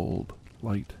the cold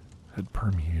light, had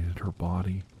permeated her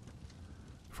body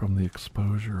from the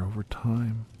exposure over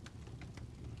time,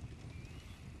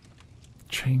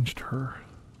 changed her.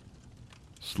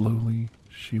 Slowly,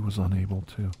 she was unable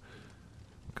to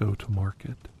go to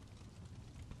market,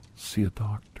 see a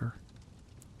doctor,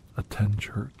 attend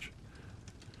church.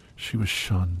 She was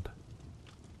shunned.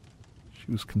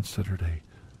 She was considered a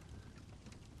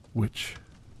witch,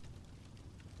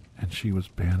 and she was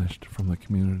banished from the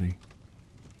community.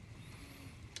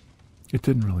 It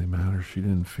didn't really matter. She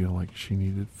didn't feel like she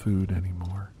needed food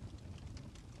anymore.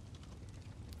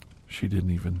 She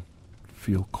didn't even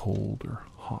feel cold or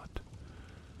hot.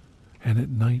 And at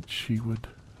night she would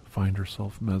find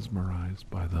herself mesmerized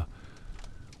by the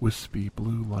wispy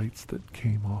blue lights that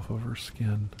came off of her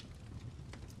skin.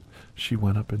 She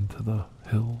went up into the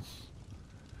hills,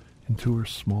 into her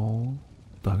small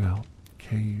dugout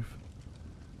cave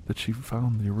that she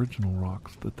found the original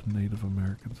rocks that the Native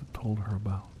Americans had told her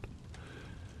about.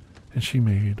 And she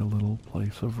made a little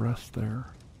place of rest there,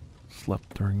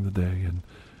 slept during the day, and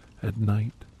at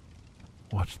night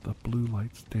watched the blue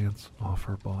lights dance off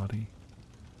her body.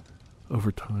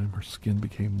 Over time, her skin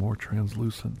became more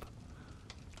translucent,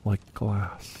 like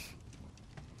glass.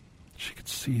 She could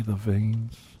see the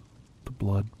veins, the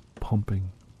blood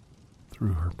pumping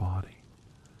through her body.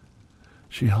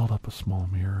 She held up a small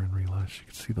mirror and realized she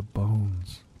could see the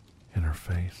bones in her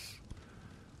face.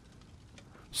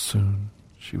 Soon,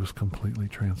 she was completely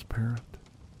transparent.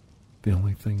 The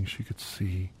only thing she could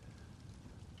see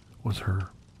was her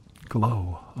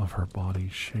glow of her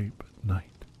body's shape at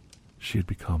night. She had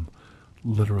become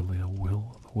literally a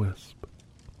will-o'-the-wisp,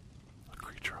 a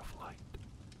creature of light,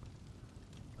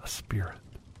 a spirit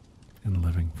in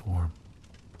living form,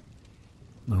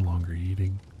 no longer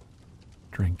eating,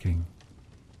 drinking,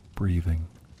 breathing.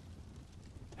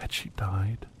 Had she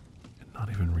died and not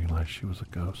even realized she was a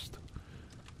ghost?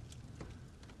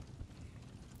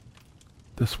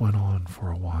 This went on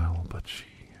for a while, but she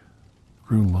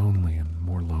grew lonely and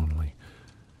more lonely.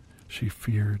 She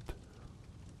feared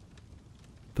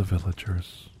the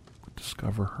villagers would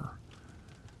discover her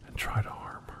and try to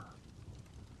harm her.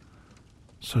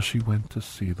 So she went to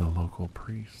see the local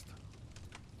priest.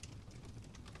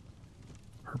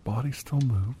 Her body still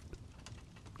moved.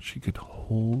 She could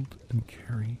hold and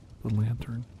carry the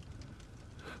lantern.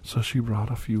 So she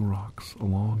brought a few rocks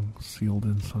along, sealed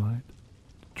inside,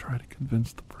 to try to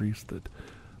convince the priest that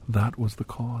that was the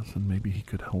cause and maybe he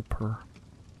could help her.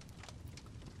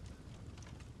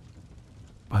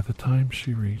 By the time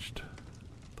she reached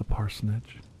the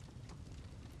parsonage,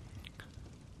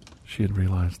 she had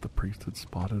realized the priest had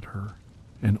spotted her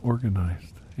and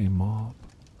organized a mob.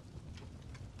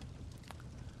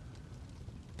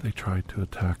 They tried to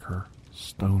attack her,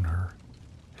 stone her,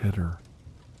 hit her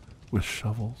with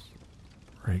shovels,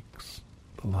 rakes,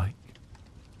 the like.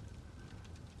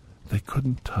 They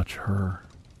couldn't touch her,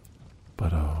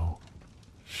 but oh,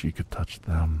 she could touch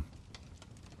them.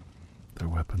 Their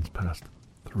weapons passed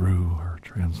through her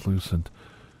translucent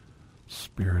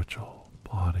spiritual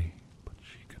body, but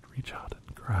she could reach out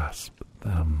and grasp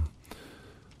them.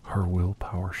 Her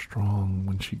willpower strong.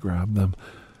 When she grabbed them,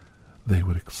 they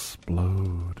would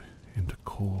explode into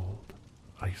cold,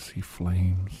 icy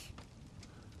flames.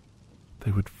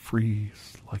 They would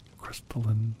freeze like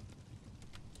crystalline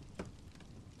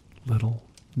little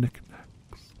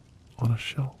knickknacks on a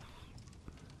shelf.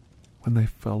 When they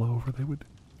fell over, they would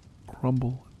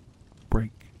crumble and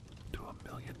break to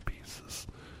 1,000,000 pieces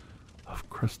of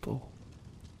crystal,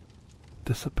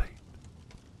 dissipate,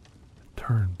 and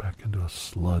turn back into a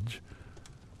sludge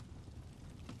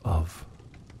of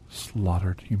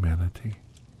slaughtered humanity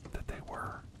that they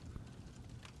were.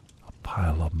 A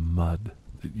pile of mud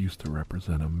that used to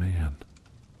represent a man.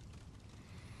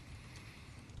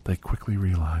 They quickly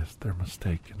realized their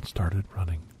mistake and started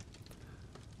running.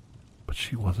 But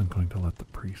she wasn't going to let the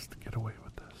priest get away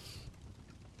with this.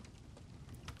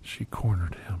 She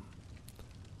cornered him.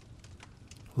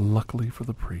 Luckily for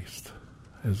the priest,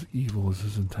 as evil as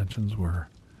his intentions were,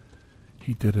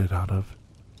 he did it out of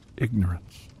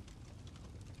ignorance,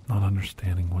 not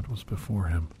understanding what was before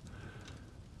him.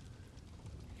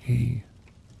 He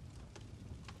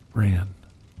ran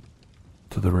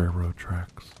to the railroad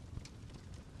tracks.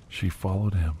 She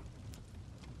followed him,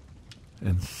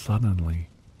 and suddenly,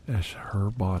 as her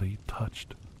body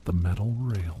touched the metal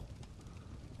rail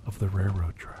of the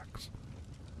railroad tracks,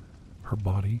 her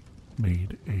body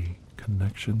made a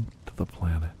connection to the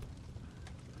planet,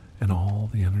 and all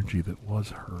the energy that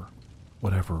was her,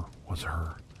 whatever was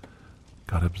her,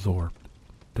 got absorbed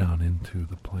down into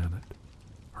the planet.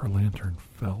 Her lantern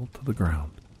fell to the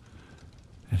ground,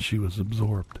 and she was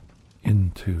absorbed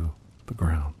into the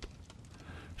ground.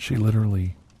 She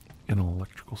literally, in an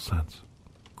electrical sense,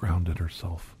 grounded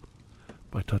herself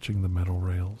by touching the metal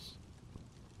rails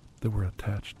that were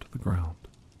attached to the ground.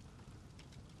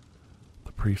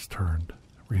 The priest turned,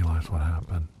 realized what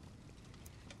happened.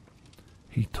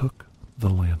 He took the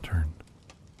lantern,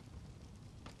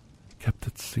 kept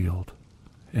it sealed,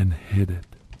 and hid it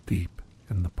deep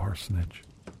in the parsonage.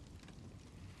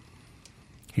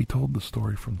 He told the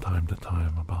story from time to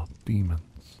time about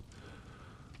demons,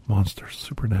 monsters,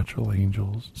 supernatural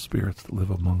angels, spirits that live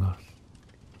among us.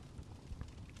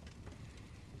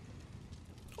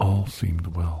 All All seemed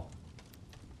well,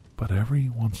 but every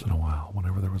once in a while,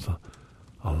 whenever there was a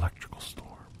electrical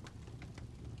storm,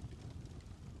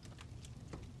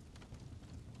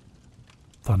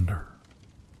 thunder,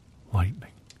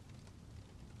 lightning,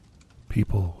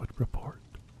 people would report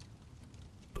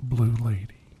the Blue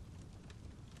Lady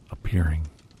appearing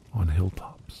on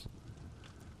hilltops,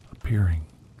 appearing,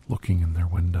 looking in their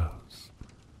windows,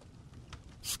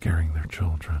 scaring their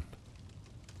children,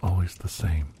 always the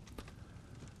same,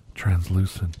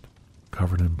 translucent,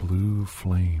 covered in blue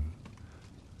flame,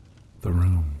 the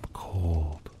room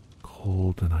cold,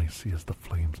 cold and icy as the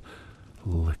flames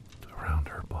licked around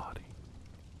her body.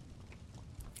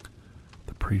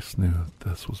 The priest knew that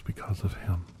this was because of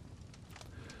him.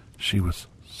 She was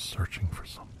searching for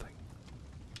something.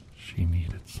 She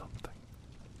needed something.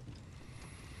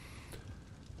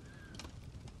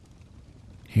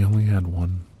 He only had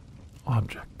one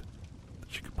object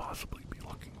that she could possibly be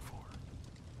looking for.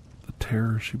 The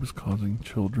terror she was causing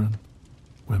children,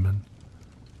 women,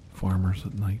 farmers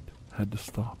at night had to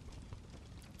stop.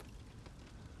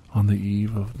 On the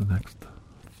eve of the next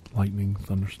lightning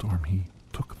thunderstorm, he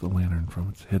took the lantern from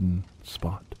its hidden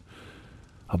spot,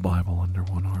 a Bible under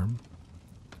one arm,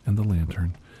 and the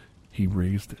lantern. He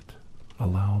raised it,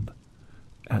 allowed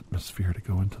atmosphere to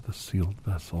go into the sealed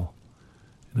vessel,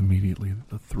 and immediately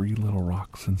the 3 little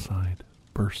rocks inside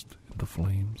burst into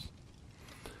flames.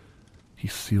 He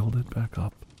sealed it back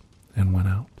up and went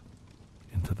out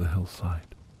into the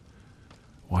hillside,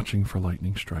 watching for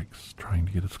lightning strikes, trying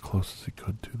to get as close as he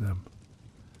could to them.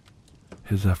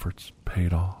 His efforts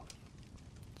paid off.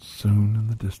 Soon in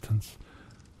the distance,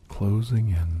 closing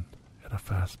in at a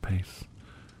fast pace,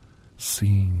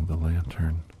 seeing the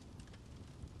lantern.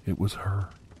 It was her,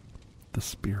 the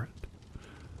spirit.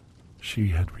 She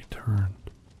had returned.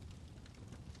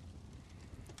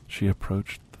 She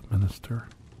approached the minister.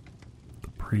 The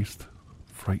priest,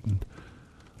 frightened,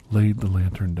 laid the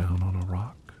lantern down on a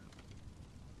rock,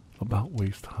 about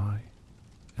waist high,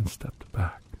 and stepped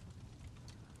back.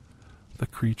 The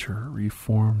creature,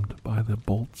 reformed by the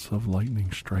bolts of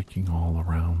lightning striking all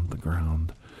around the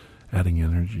ground, adding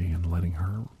energy and letting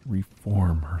her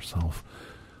reform herself,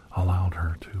 allowed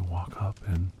her to walk up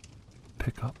and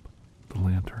pick up the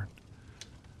lantern.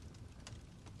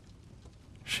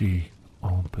 She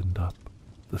opened up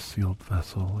the sealed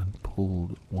vessel and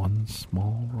pulled one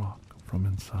small rock from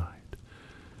inside,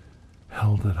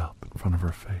 held it up in front of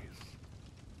her face.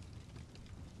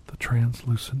 The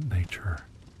translucent nature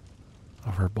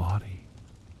of her body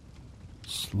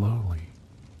slowly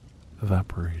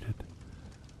evaporated.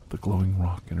 The glowing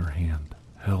rock in her hand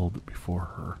held before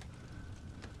her.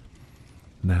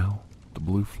 Now the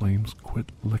blue flames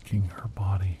quit licking her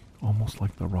body, almost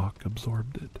like the rock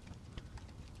absorbed it,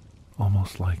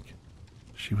 almost like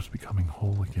she was becoming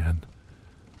whole again.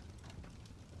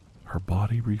 Her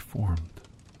body reformed.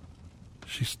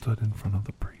 She stood in front of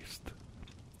the priest,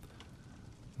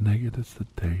 naked as the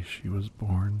day she was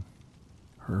born,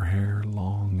 her hair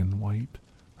long and white,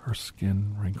 her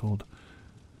skin wrinkled.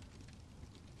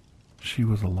 She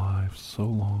was alive, so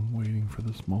long waiting for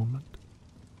this moment,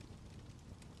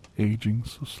 aging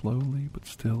so slowly, but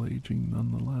still aging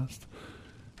nonetheless.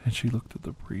 And she looked at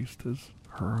the priest as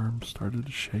her arms started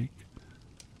to shake,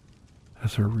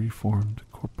 as her reformed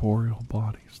corporeal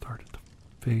body started to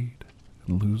fade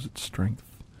and lose its strength,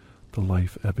 the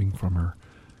life ebbing from her.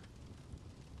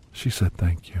 She said,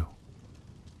 "Thank you."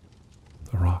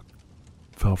 The rock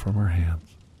fell from her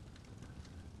hands,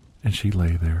 and she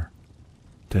lay there,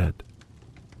 dead,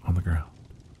 on the ground.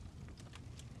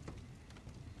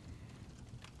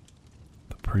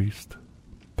 The priest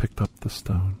picked up the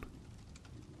stone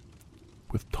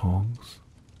with tongs,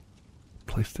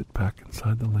 placed it back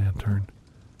inside the lantern,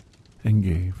 and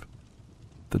gave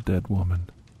the dead woman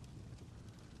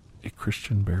a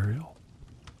Christian burial.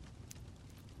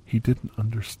 He didn't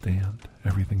understand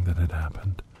everything that had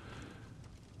happened.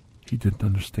 He didn't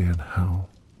understand how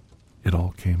it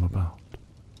all came about.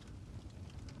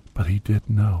 But he did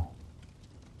know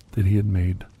that he had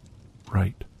made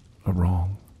right a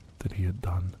wrong that he had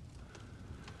done.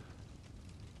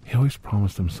 He always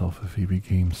promised himself if he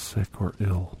became sick or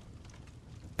ill,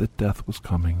 that death was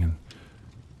coming and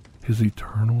his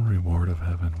eternal reward of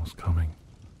heaven was coming.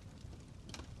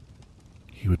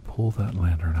 He would pull that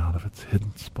lantern out of its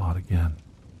hidden spot again,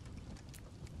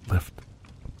 lift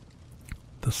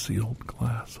the sealed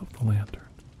glass of the lantern,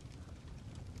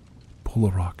 pull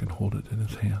a rock and hold it in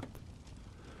his hand,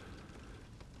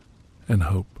 and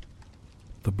hope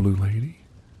the Blue Lady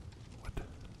would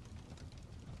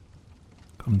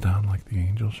come down like the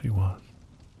angel she was,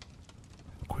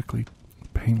 and quickly,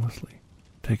 painlessly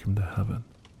take him to heaven.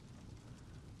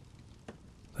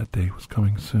 That day was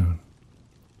coming soon.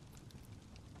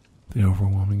 The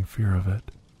overwhelming fear of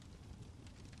it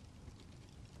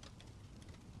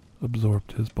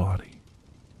absorbed his body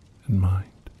and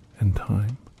mind and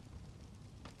time.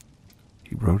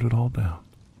 He wrote it all down.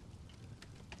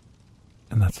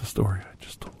 And that's the story I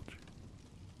just told you.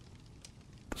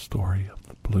 The story of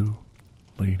the Blue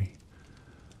Lady.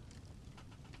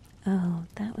 Oh,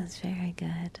 that was very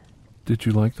good. Did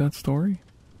you like that story?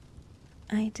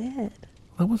 I did.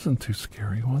 That wasn't too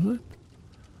scary, was it?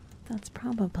 That's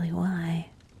probably why.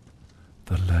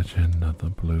 The Legend of the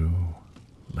Blue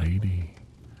Lady.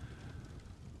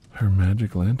 Her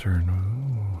magic lantern.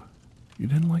 Ooh. You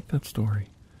didn't like that story?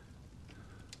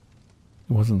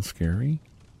 It wasn't scary?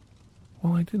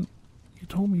 Well, I didn't. You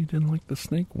told me you didn't like the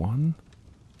snake one.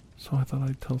 So I thought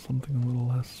I'd tell something a little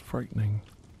less frightening.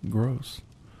 Gross.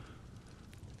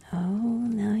 Oh,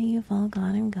 now you've all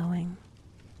got him going.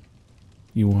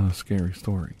 You want a scary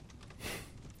story.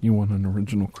 You want an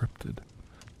original cryptid.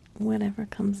 Whatever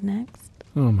comes next.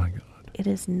 Oh my God. It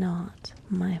is not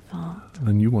my fault.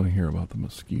 Then you want to hear about the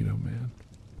Mosquito Man.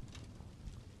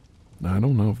 Now, I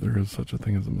don't know if there is such a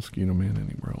thing as a Mosquito Man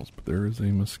anywhere else, but there is a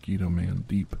Mosquito Man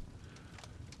deep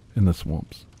in the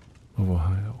swamps of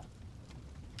Ohio.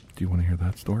 Do you want to hear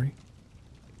that story?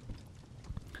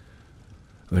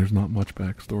 There's not much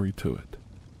backstory to it.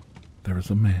 There is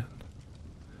a man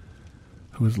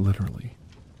who is literally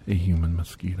a human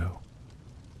mosquito.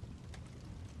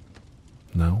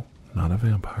 No, not a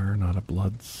vampire, not a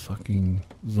blood-sucking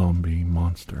zombie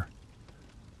monster.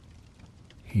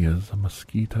 He is a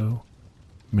mosquito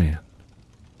man.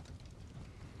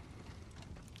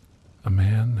 A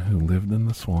man who lived in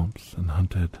the swamps and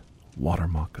hunted water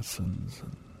moccasins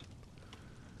and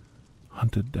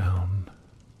hunted down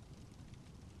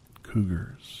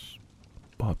cougars,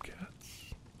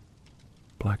 bobcats,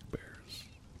 black bears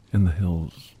in the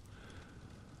hills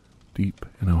deep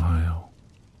in Ohio.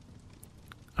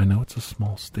 I know it's a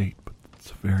small state, but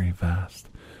it's a very vast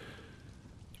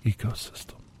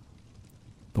ecosystem.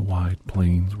 The wide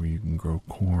plains where you can grow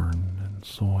corn and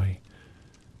soy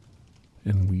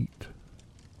and wheat.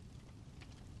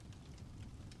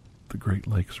 The Great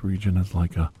Lakes region is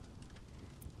like a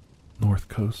north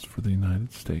coast for the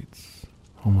United States,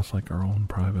 almost like our own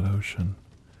private ocean.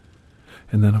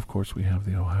 And then, of course, we have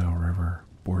the Ohio River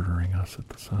bordering us at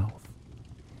the south.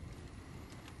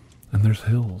 And there's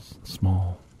hills,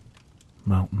 small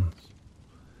mountains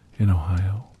in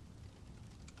Ohio.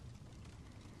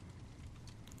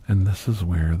 And this is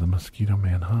where the Mosquito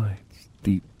Man hides,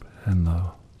 deep in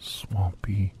the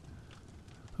swampy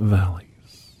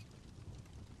valleys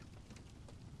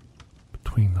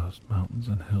between those mountains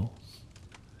and hills.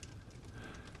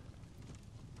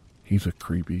 He's a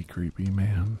creepy, creepy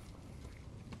man.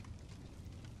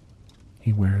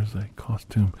 He wears a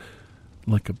costume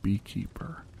like a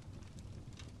beekeeper.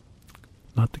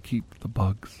 Not to keep the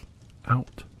bugs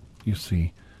out, you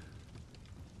see,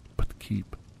 but to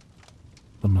keep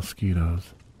the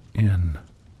mosquitoes in.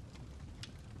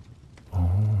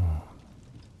 Oh,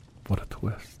 what a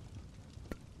twist.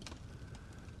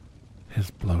 His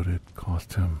bloated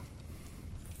costume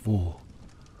full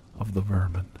of the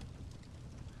vermin.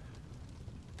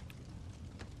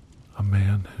 A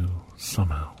man who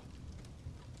somehow,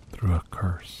 through a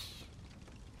curse,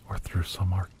 or through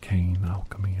some arcane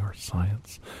alchemy or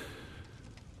science,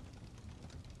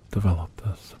 developed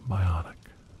a symbiotic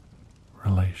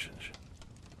relationship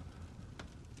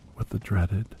with the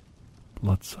dreaded,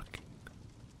 blood-sucking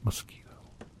mosquito.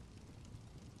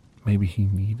 Maybe he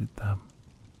needed them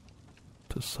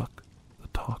to suck the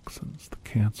toxins, the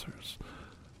cancers,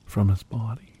 from his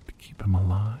body to keep him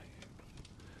alive.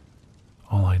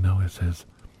 All I know is his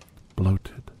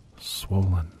bloated,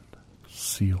 swollen,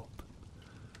 sealed,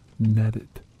 netted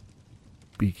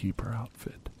beekeeper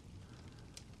outfit,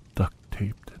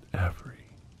 duct-taped at every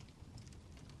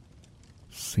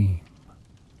seam,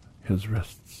 his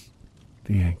wrists,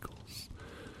 the ankles.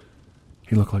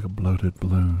 He looked like a bloated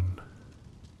balloon,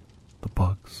 the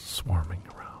bugs swarming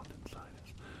around inside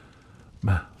his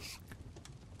mask,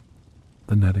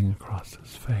 the netting across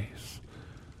his face,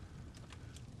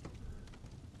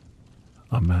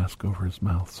 a mask over his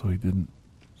mouth so he didn't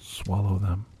swallow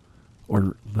them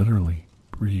or literally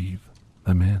breathe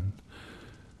them in.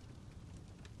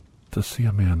 To see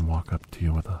a man walk up to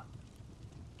you with a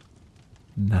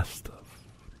nest of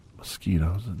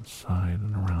mosquitoes inside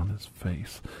and around his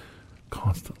face,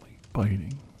 constantly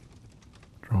biting,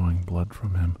 drawing blood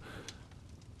from him,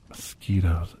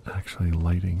 mosquitoes actually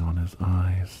lighting on his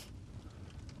eyes,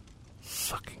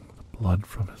 sucking the blood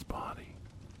from his body.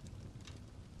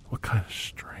 What kind of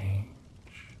strange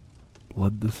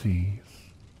blood disease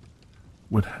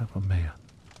would have a man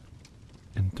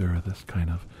endure this kind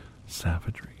of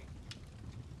savagery,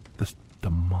 this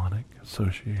demonic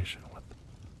association with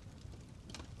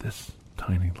this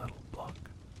tiny little bug?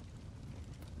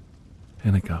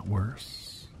 And it got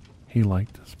worse. He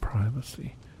liked his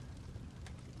privacy.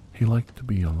 He liked to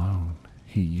be alone.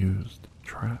 He used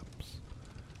traps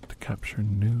to capture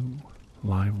new,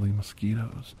 lively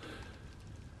mosquitoes,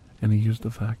 and he used a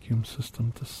vacuum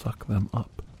system to suck them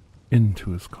up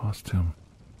into his costume.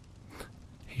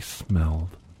 He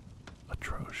smelled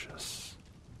atrocious.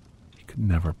 He could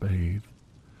never bathe,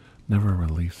 never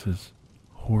release his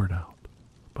hoard out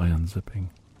by unzipping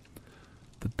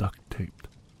the duct-taped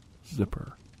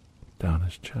zipper down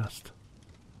his chest.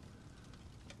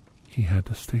 He had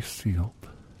to stay sealed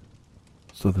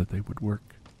so that they would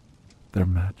work their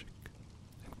magic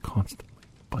and constantly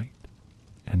bite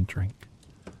and drink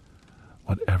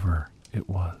whatever it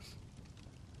was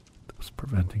that was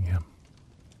preventing him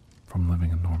from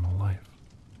living a normal life.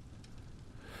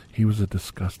 He was a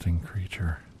disgusting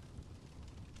creature,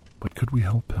 but could we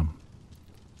help him?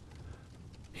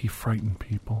 He frightened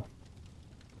people.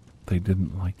 They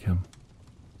didn't like him.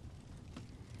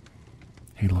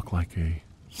 He looked like a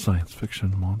science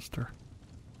fiction monster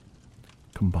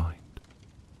combined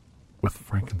with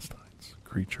Frankenstein's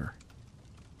creature.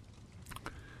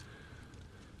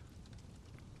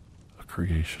 A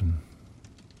creation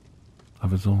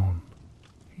of his own.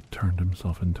 He turned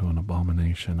himself into an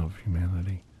abomination of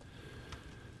humanity.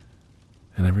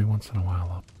 And every once in a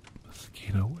while a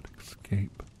mosquito would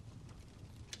escape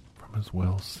from his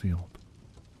well-sealed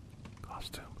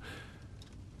costume.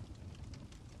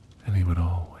 And he would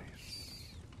always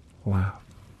laugh.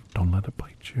 Don't let it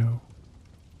bite you.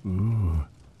 Ooh,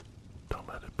 don't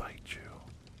let it bite you.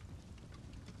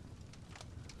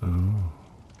 Ooh,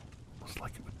 almost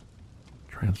like it would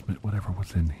transmit whatever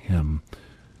was in him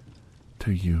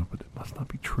to you, but it must not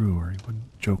be true, or he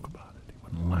wouldn't joke about it. He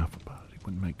wouldn't laugh about it. He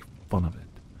wouldn't make fun of it.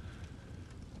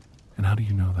 And how do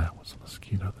you know that was a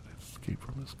mosquito that had escaped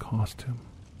from his costume?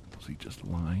 Was he just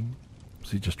lying?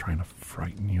 Was he just trying to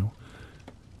frighten you?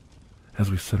 As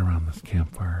we sit around this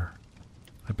campfire,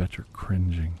 I bet you're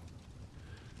cringing.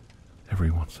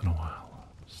 Every once in a while,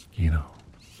 a mosquito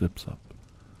zips up,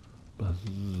 buzz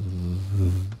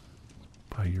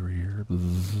by your ear,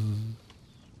 buzz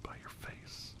by your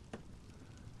face.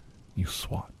 You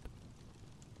swat.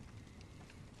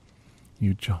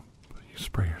 You jump. You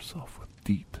spray yourself with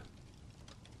DEET.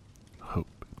 Hope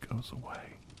it goes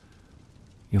away.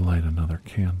 You light another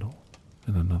candle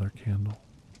and another candle,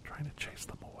 trying to chase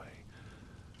them away.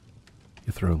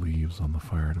 You throw leaves on the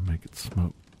fire to make it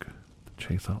smoke, to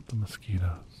chase out the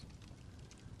mosquitoes.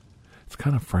 It's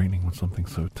kind of frightening when something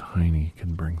so tiny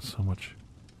can bring so much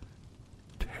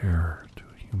terror to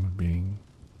a human being,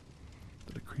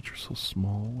 that a creature so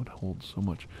small would hold so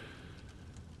much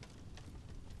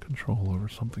control over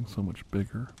something so much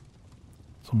bigger.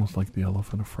 It's almost like the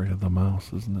elephant afraid of the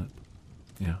mouse, isn't it?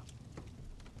 Yeah.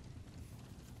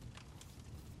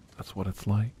 That's what it's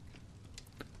like.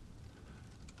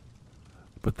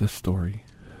 But this story,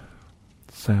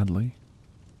 sadly,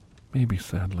 maybe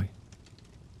sadly,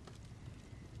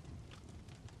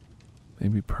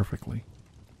 maybe perfectly,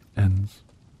 ends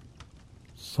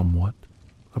somewhat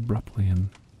abruptly and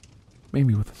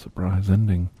maybe with a surprise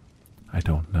ending. I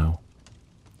don't know.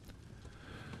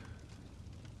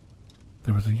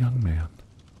 There was a young man,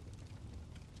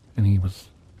 and he was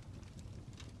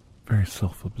very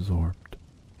self-absorbed,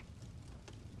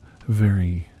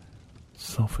 very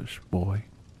selfish boy.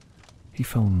 He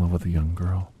fell in love with a young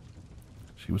girl.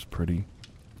 She was pretty.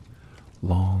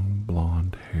 Long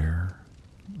blonde hair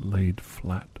laid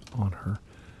flat on her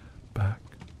back.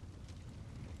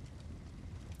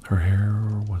 Her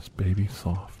hair was baby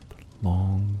soft,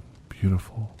 long,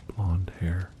 beautiful blonde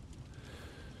hair.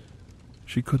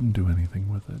 She couldn't do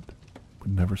anything with it. It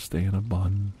would never stay in a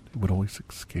bun. It would always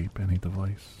escape any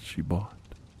device she bought.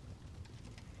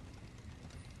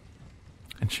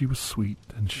 And she was sweet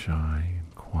and shy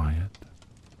and quiet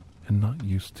and not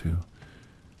used to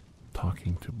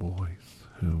talking to boys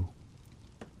who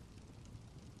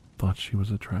thought she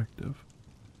was attractive.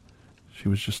 She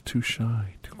was just too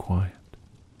shy, too quiet.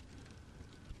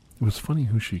 It was funny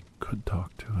who she could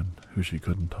talk to and who she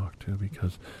couldn't talk to,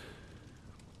 because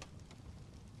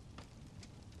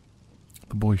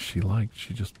the boys she liked,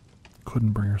 she just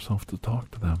couldn't bring herself to talk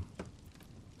to them.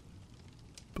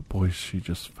 But boys she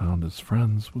just found as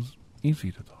friends was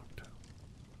easy to talk to.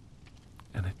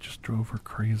 And it just drove her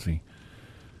crazy.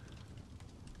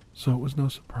 So it was no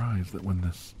surprise that when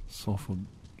this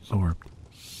self-absorbed,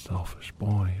 selfish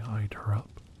boy eyed her up,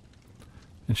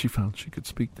 and she found she could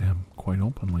speak to him quite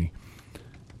openly,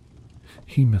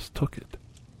 He mistook it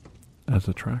as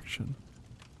attraction,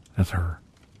 as her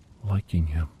liking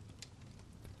him.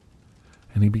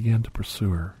 And he began to pursue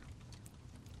her,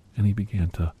 and he began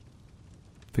to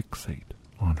fixate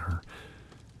on her.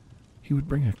 He would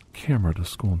bring a camera to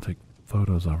school and take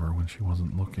photos of her when she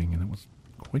wasn't looking, and it was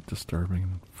quite disturbing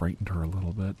and frightened her a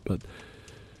little bit, but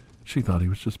she thought he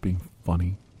was just being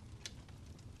funny.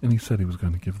 And he said he was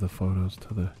going to give the photos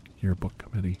to the yearbook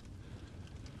committee.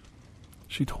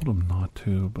 She told him not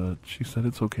to, but she said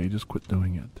it's okay, just quit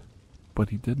doing it. But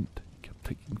he didn't. He kept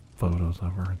taking photos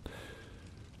of her and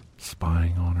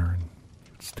spying on her, and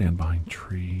he would stand behind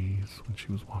trees when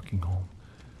she was walking home.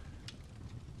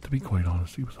 To be quite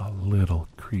honest, he was a little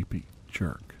creepy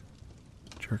jerk.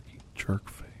 Jerk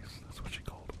face. That's what she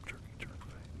called him, jerk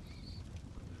face.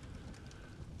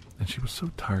 And she was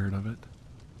so tired of it.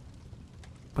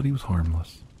 But he was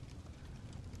harmless.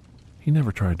 He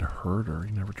never tried to hurt her.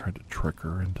 He never tried to trick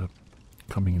her into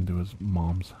coming into his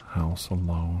mom's house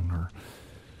alone, or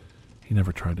he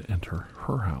never tried to enter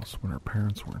her house when her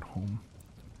parents weren't home.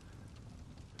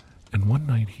 And one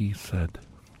night he said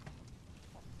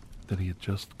that he had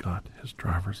just got his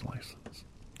driver's license,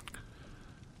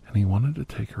 and he wanted to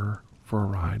take her for a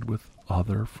ride with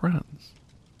other friends,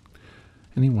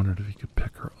 and he wondered if he could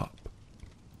pick her up.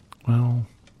 Well,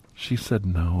 she said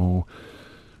no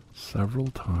several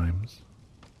times,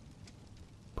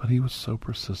 but he was so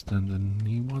persistent, and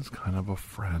he was kind of a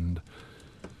friend.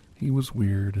 He was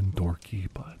weird and dorky,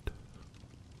 but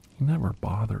he never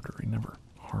bothered her. He never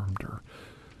harmed her.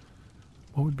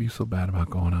 What would be so bad about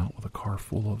going out with a car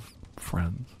full of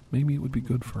friends? Maybe it would be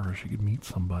good for her. She could meet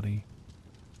somebody.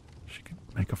 She could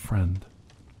make a friend.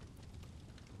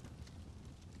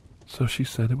 So she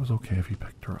said it was okay if he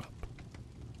picked her up.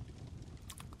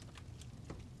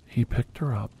 He picked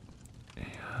her up,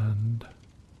 and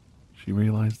she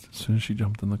realized as soon as she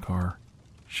jumped in the car,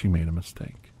 she made a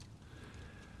mistake.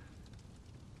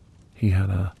 He had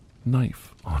a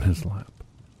knife on his lap,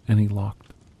 and he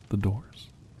locked the doors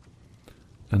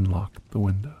and locked the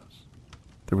windows.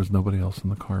 There was nobody else in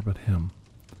the car but him.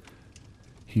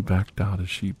 He backed out as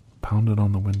she pounded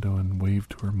on the window and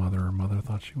waved to her mother. Her mother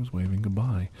thought she was waving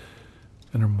goodbye,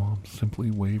 and her mom simply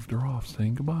waved her off,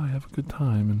 saying goodbye, have a good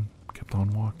time, and kept on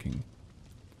walking,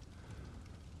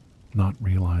 not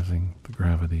realizing the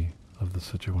gravity of the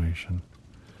situation.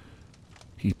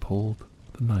 He pulled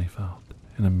the knife out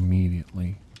and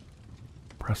immediately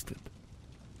pressed it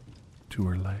to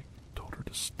her leg, told her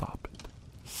to stop it,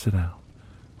 sit down,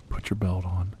 put your belt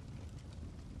on.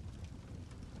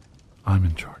 I'm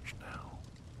in charge now.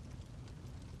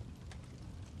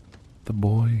 The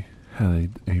boy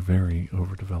had a very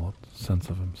overdeveloped sense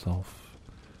of himself.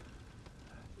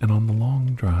 And on the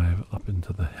long drive up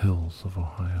into the hills of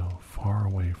Ohio, far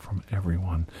away from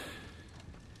everyone,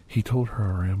 he told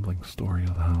her a rambling story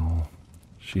of how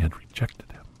she had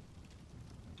rejected him.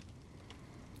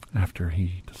 After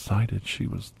he decided she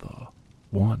was the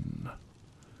one,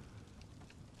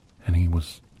 and he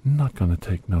was not going to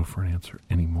take no for an answer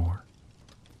anymore,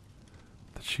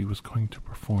 that she was going to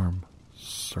perform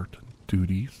certain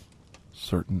duties,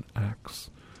 certain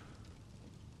acts,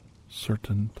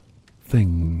 certain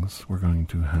things were going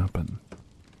to happen,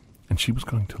 and she was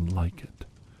going to like it.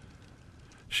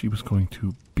 She was going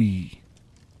to be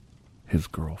his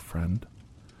girlfriend.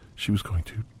 She was going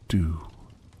to do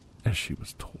as she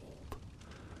was told.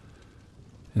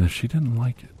 And if she didn't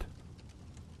like it,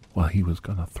 well, he was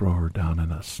going to throw her down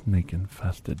in a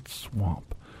snake-infested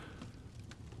swamp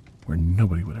where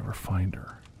nobody would ever find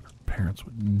her. Her parents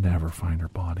would never find her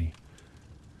body.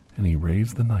 And he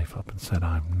raised the knife up and said,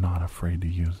 I'm not afraid to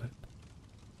use it.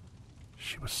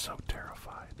 She was so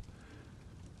terrified.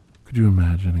 Could you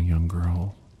imagine a young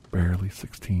girl, barely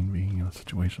 16, being in a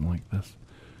situation like this?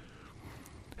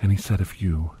 And he said, if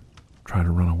you try to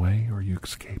run away or you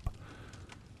escape,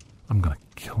 I'm going to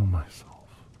kill myself.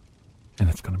 And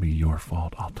it's going to be your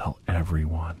fault. I'll tell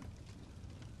everyone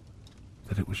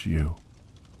that it was you,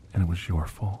 and it was your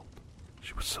fault.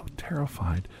 She was so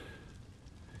terrified.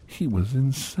 He was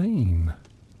insane.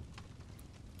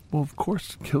 Well, of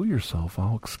course, kill yourself.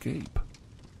 I'll escape.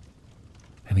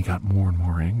 And he got more and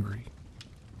more angry.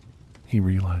 He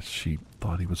realized she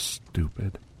thought he was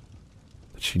stupid,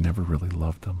 that she never really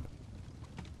loved him.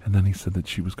 And then he said that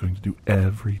she was going to do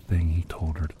everything he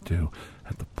told her to do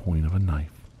at the point of a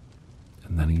knife.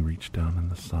 And then he reached down in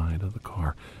the side of the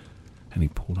car and he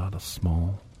pulled out a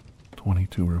small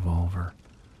 .22 revolver.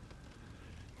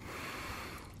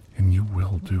 And you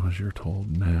will do as you're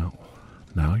told now.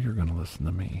 Now you're going to listen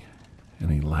to me.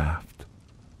 And he laughed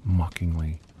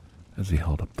mockingly as he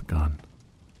held up the gun.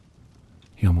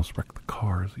 He almost wrecked the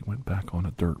car as he went back on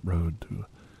a dirt road to a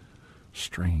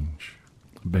strange,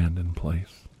 abandoned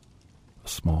place. A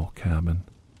small cabin.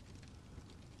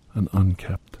 An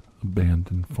unkept,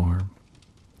 abandoned farm.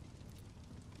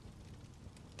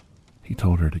 He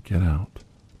told her to get out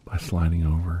by sliding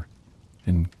over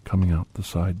and coming out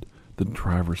the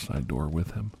driver's side door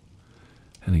with him.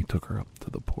 And he took her up to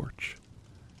the porch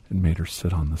and made her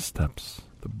sit on the steps,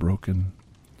 the broken,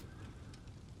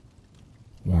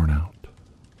 worn out,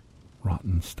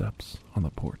 rotten steps on the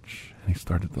porch. And he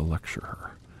started to lecture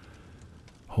her,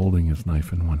 holding his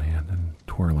knife in one hand and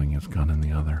twirling his gun in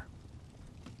the other.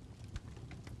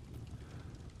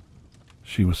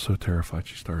 She was so terrified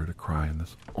she started to cry, and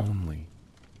this only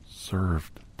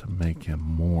served to make him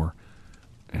more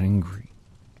angry.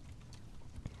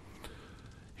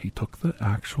 He took the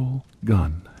actual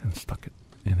gun and stuck it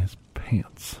in his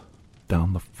pants,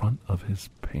 down the front of his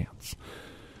pants,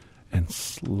 and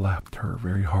slapped her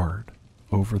very hard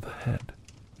over the head,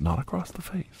 not across the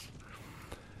face.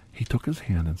 He took his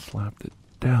hand and slapped it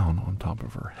down on top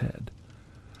of her head,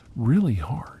 really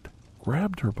hard,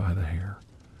 grabbed her by the hair,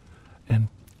 and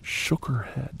shook her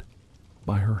head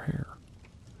by her hair.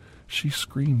 She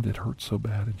screamed it hurt so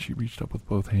bad, and she reached up with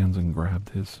both hands and grabbed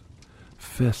his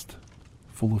fist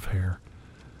full of hair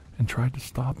and tried to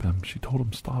stop him. She told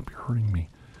him, "Stop, you're hurting me."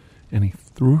 And he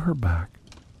threw her back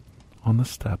on the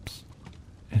steps,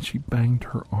 and she banged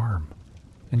her arm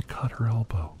and cut her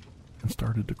elbow and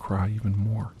started to cry even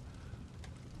more.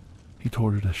 He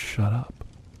told her to shut up,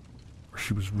 or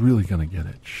she was really going to get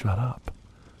it. Shut up.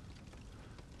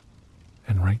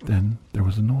 And right then, there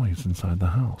was a noise inside the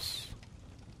house.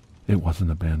 It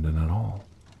wasn't abandoned at all.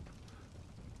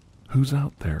 "Who's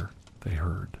out there?" they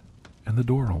heard, and the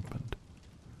door opened.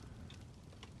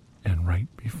 And right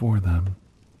before them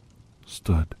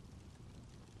stood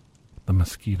the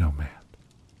Mosquito Man.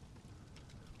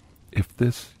 If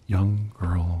this young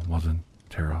girl wasn't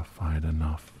terrified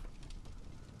enough,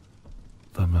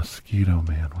 the Mosquito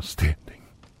Man was standing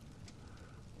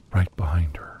right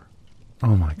behind her.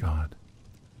 Oh my God.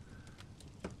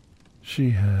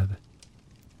 She had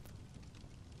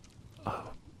a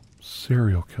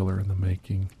serial killer in the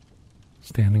making,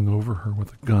 standing over her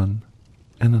with a gun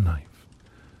and a knife.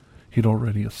 He'd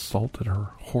already assaulted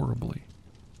her horribly.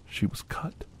 She was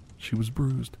cut. She was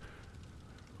bruised.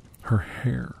 Her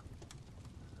hair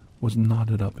was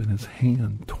knotted up in his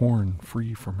hand, torn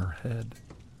free from her head.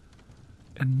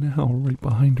 And now, right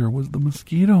behind her, was the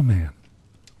Mosquito Man,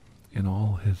 in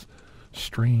all his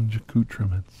strange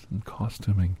accoutrements and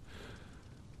costuming.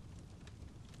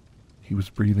 He was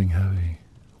breathing heavy.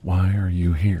 "Why are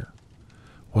you here?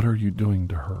 What are you doing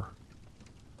to her?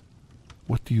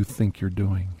 What do you think you're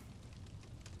doing?"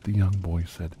 The young boy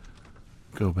said,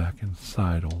 "Go back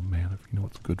inside, old man, if you know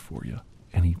what's good for you."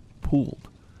 And he pulled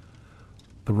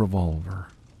the revolver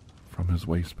from his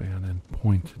waistband and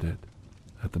pointed it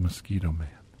at the Mosquito Man.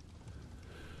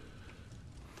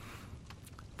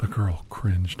 The girl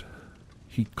cringed.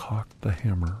 He cocked the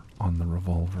hammer on the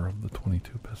revolver of the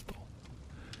 .22 pistol.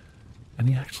 And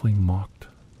he actually mocked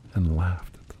and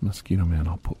laughed at the Mosquito Man.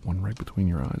 "I'll put one right between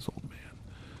your eyes, old man.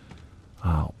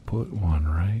 I'll put one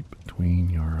right between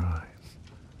your eyes."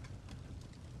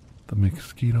 The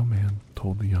Mosquito Man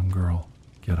told the young girl,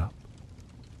 "Get up.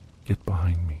 Get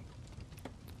behind me."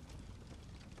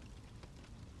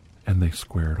 And they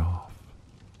squared off.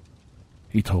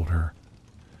 He told her,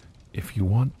 "If you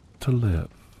want to live,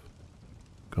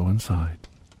 go inside.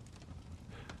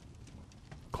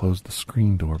 Close the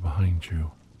screen door behind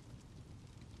you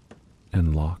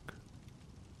and lock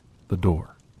the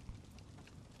door."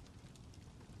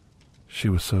 She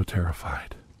was so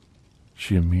terrified.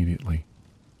 She immediately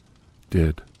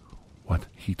did what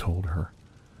he told her.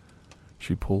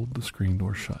 She pulled the screen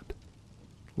door shut,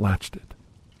 latched it,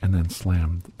 and then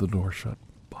slammed the door shut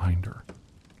behind her,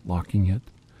 locking it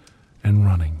and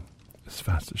running as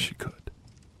fast as she could.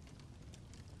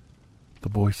 The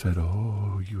boy said,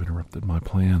 "Oh, you interrupted my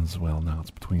plans. Well, now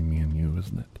it's between me and you,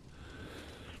 isn't it?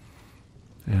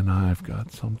 And I've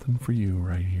got something for you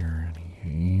right here." And he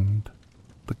aimed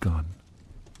the gun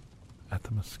at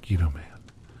the Mosquito Man.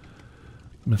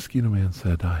 The Mosquito Man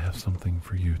said, "I have something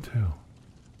for you too.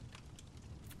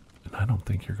 And I don't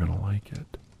think you're going to like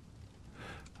it.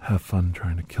 Have fun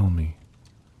trying to kill me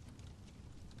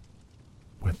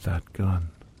with that gun."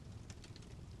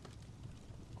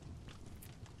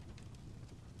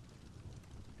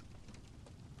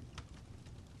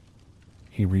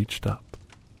 He reached up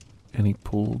and he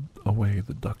pulled away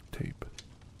the duct tape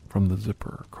from the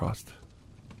zipper across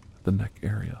the neck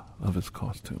area of his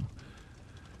costume.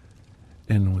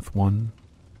 And with one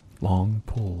long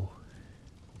pull,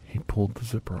 He pulled the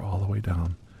zipper all the way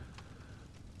down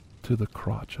to the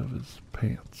crotch of his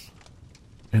pants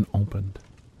and opened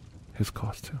his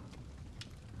costume.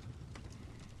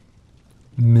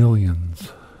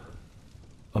 Millions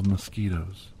of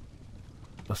mosquitoes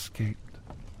escaped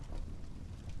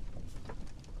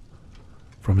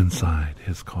from inside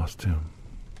his costume.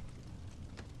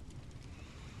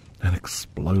 An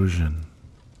explosion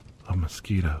of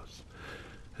mosquitoes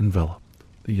enveloped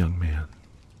the young man.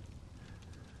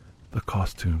 The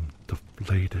costume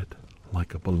deflated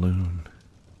like a balloon,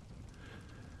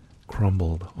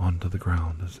 crumbled onto the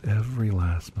ground as every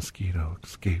last mosquito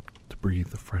escaped to breathe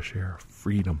the fresh air of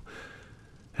freedom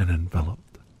and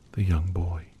enveloped the young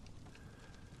boy.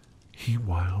 He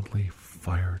wildly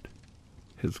fired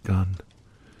his gun,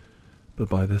 but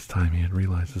by this time he had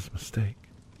realized his mistake.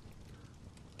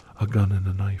 A gun and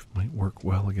a knife might work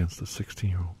well against a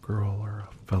 16-year-old girl or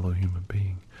a fellow human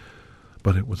being,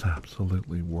 but it was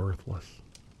absolutely worthless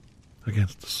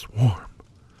against a swarm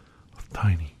of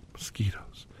tiny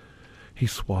mosquitoes. He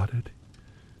swatted,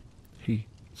 he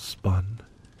spun,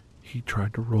 he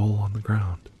tried to roll on the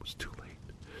ground. It was too late.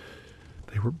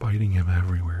 They were biting him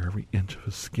everywhere, every inch of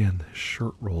his skin. His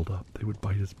shirt rolled up. They would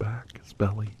bite his back, his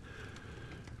belly.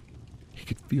 He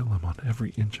could feel them on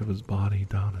every inch of his body,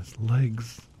 down his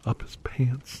legs, up his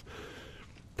pants,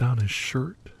 down his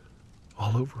shirt,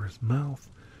 all over his mouth.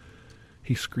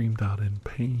 He screamed out in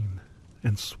pain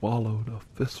and swallowed a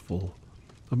fistful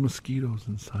of mosquitoes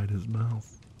inside his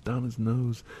mouth, down his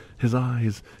nose, his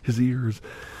eyes, his ears.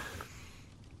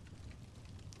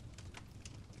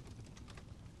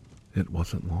 It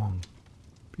wasn't long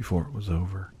before it was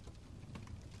over.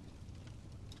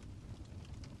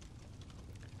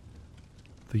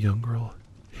 The young girl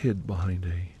hid behind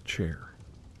a chair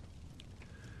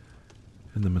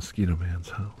in the Mosquito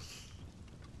Man's house.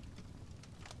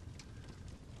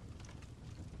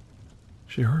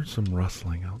 She heard some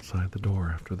rustling outside the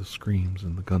door after the screams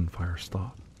and the gunfire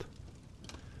stopped.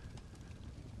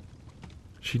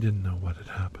 She didn't know what had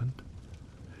happened.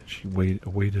 She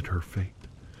awaited her fate.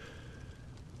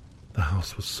 The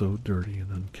house was so dirty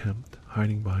and unkempt.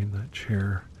 Hiding behind that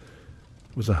chair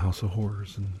was a house of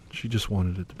horrors, and she just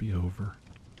wanted it to be over.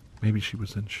 Maybe she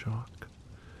was in shock.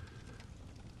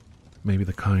 Maybe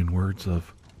the kind words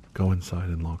of, "Go inside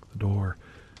and lock the door,"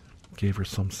 gave her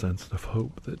some sense of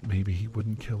hope that maybe he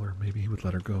wouldn't kill her. Maybe he would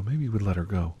let her go. Maybe he would let her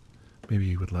go. Maybe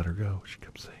he would let her go. She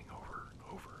kept saying over and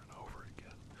over and over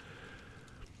again.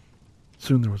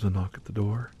 Soon there was a knock at the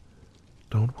door.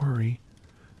 "Don't worry.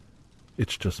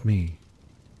 It's just me."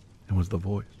 It was the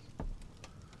voice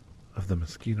of the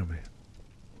Mosquito Man.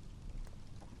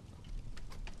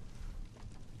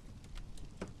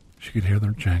 She could hear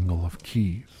the jangle of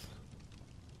keys.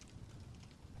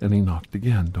 And he knocked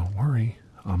again. "Don't worry.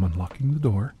 I'm unlocking the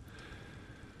door.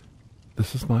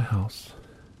 This is my house.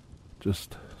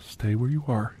 Just stay where you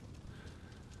are.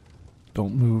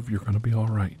 Don't move. You're going to be all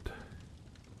right."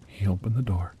 He opened the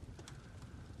door,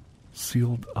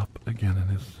 sealed up again in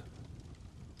his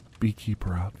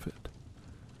beekeeper outfit.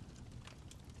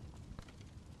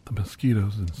 The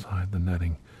mosquitoes inside the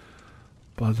netting,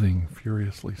 buzzing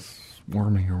furiously,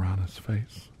 swarming around his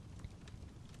face.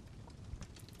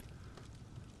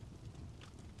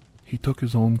 He took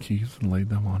his own keys and laid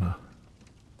them on a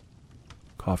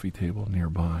coffee table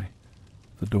nearby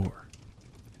the door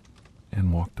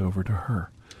and walked over to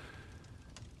her.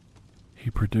 He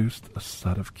produced a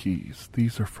set of keys.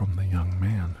 "These are from the young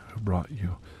man who brought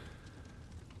you.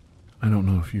 I don't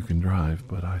know if you can drive,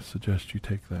 but I suggest you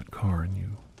take that car and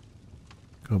you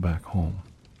go back home.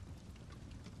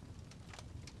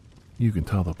 You can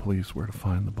tell the police where to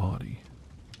find the body.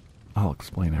 I'll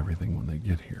explain everything when they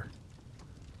get here."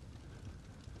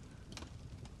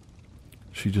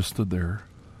 She just stood there,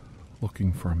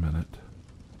 looking for a minute.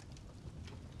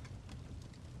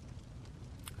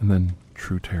 And then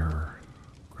true terror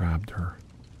grabbed her.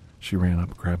 She ran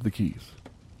up, grabbed the keys,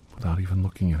 without even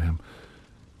looking at him.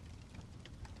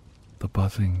 The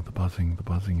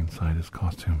buzzing inside his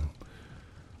costume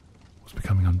was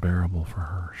becoming unbearable for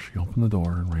her. She opened the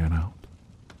door and ran out.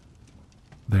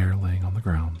 There, laying on the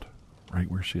ground, right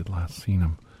where she had last seen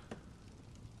him,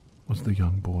 was the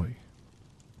young boy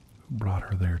who brought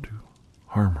her there to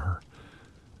harm her.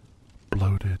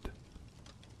 Bloated,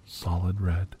 solid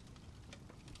red,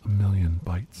 a million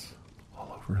bites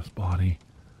all over his body,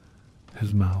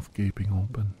 his mouth gaping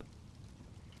open,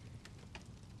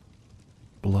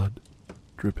 blood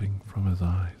dripping from his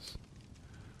eyes.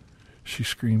 She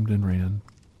screamed and ran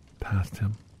past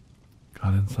him,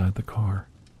 got inside the car,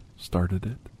 started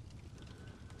it,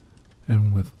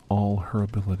 and with all her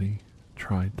ability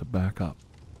tried to back up,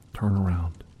 turn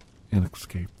around, and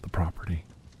escaped the property.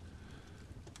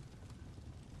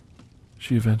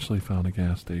 She eventually found a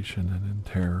gas station and in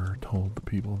terror told the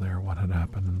people there what had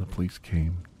happened, and the police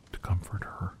came to comfort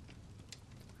her.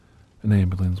 An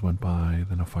ambulance went by,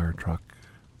 then a fire truck,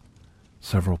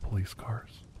 several police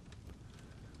cars.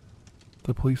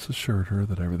 The police assured her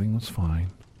that everything was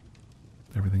fine,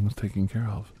 everything was taken care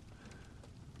of.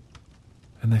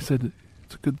 And they said,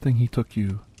 it's a good thing he took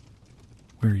you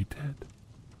where he did.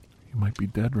 You might be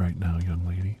dead right now, young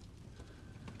lady.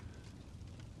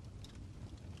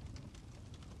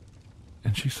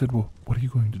 And she said, well, what are you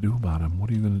going to do about him? What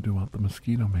are you going to do about the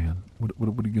mosquito man? What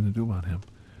are you going to do about him?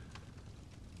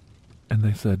 And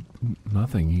they said,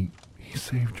 nothing. He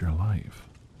saved your life.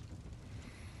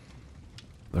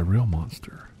 The real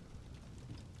monster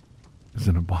is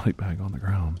in a body bag on the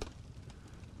ground.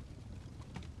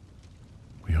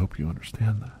 We hope you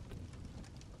understand that.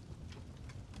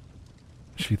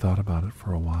 She thought about it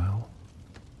for a while.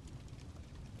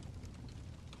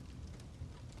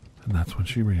 And that's when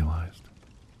she realized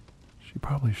she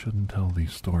probably shouldn't tell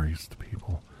these stories to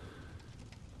people.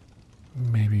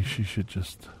 Maybe she should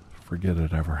just forget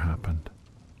it ever happened.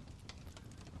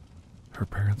 Her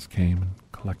parents came and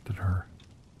collected her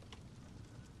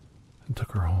and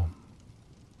took her home.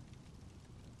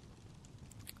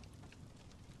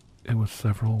 It was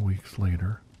several weeks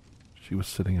later. She was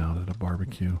sitting out at a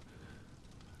barbecue,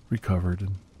 recovered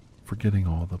and forgetting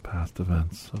all the past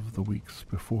events of the weeks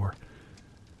before,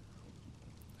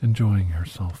 enjoying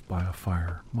herself by a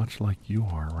fire, much like you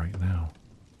are right now.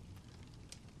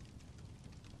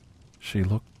 She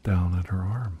looked down at her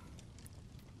arm,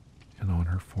 and on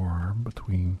her forearm,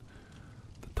 between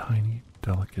the tiny,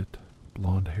 delicate,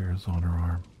 blonde hairs on her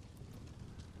arm,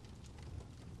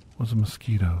 was a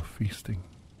mosquito feasting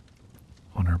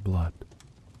on her blood.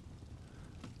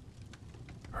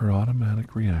 Her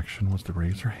automatic reaction was to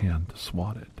raise her hand to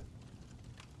swat it.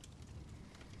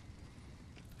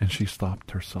 And she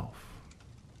stopped herself.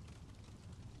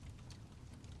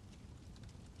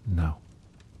 No.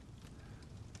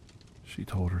 She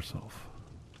told herself,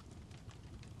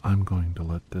 I'm going to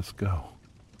let this go.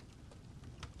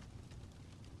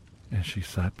 And she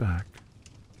sat back,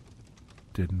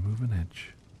 didn't move an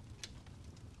inch,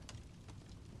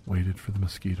 waited for the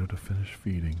mosquito to finish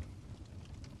feeding,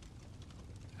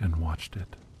 and watched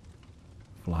it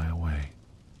fly away.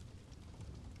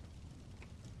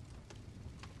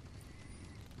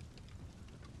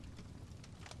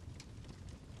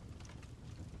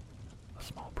 A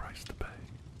small price to pay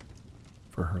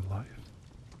for her life.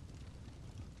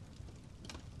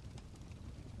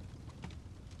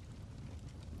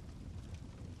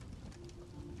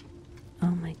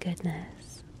 Oh my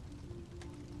goodness.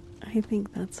 I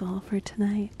think that's all for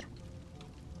tonight.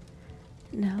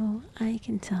 No, I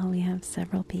can tell we have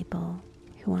several people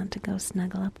who want to go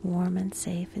snuggle up warm and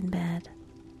safe in bed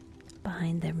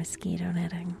behind their mosquito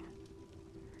netting.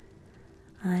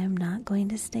 I am not going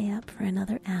to stay up for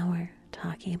another hour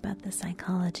talking about the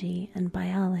psychology and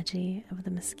biology of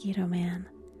the mosquito man,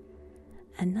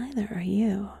 and neither are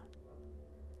you.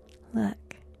 Look,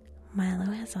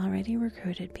 Milo has already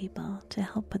recruited people to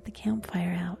help put the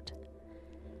campfire out,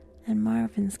 and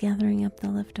Marvin's gathering up the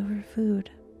leftover food.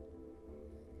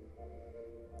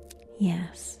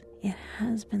 Yes, it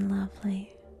has been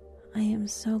lovely. I am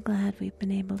so glad we've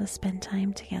been able to spend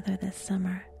time together this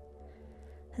summer,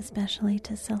 especially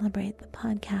to celebrate the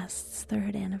podcast's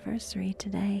 3rd anniversary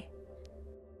today.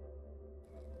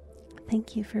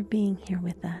 Thank you for being here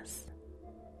with us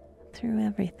through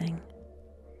everything.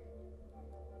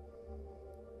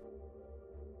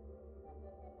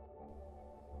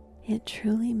 It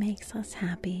truly makes us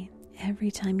happy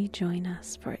every time you join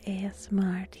us for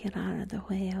ASMR Tirar de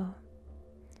Juego.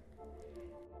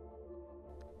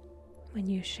 When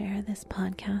you share this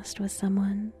podcast with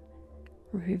someone,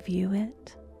 review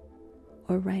it,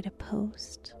 or write a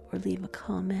post, or leave a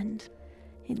comment,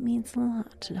 it means a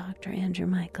lot to Dr. Andrew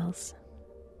Michaels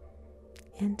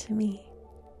and to me.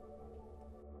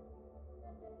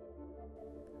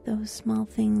 Those small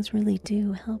things really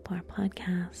do help our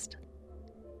podcast,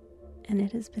 and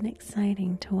it has been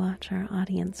exciting to watch our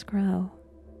audience grow.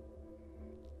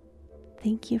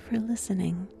 Thank you for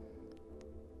listening,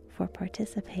 for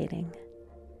participating,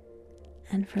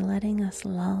 and for letting us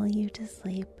lull you to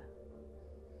sleep.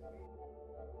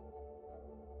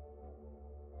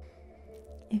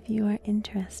 If you are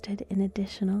interested in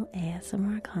additional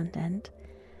ASMR content,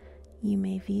 you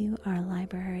may view our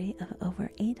library of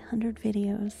over 800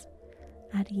 videos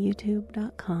at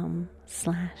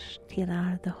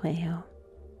youtube.com/Tirar de Juego.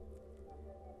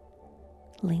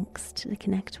 Links to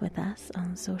connect with us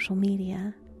on social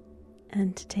media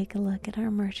and to take a look at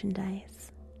our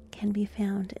merchandise can be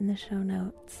found in the show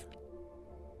notes.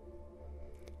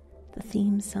 The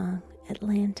theme song,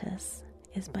 Atlantis,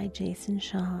 is by Jason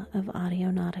Shaw of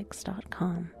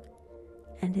Audionautics.com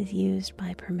and is used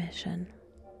by permission.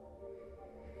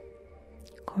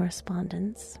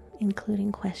 Correspondence,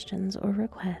 including questions or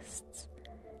requests,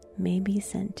 may be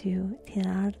sent to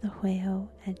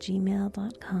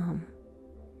tirardejuego@gmail.com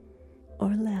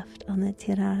or left on the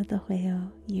Tirar de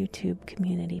Juego YouTube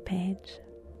community page.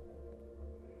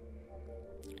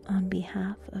 On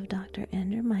behalf of Dr.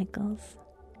 Andrew Michaels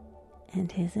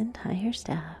and his entire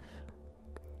staff,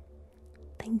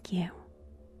 thank you.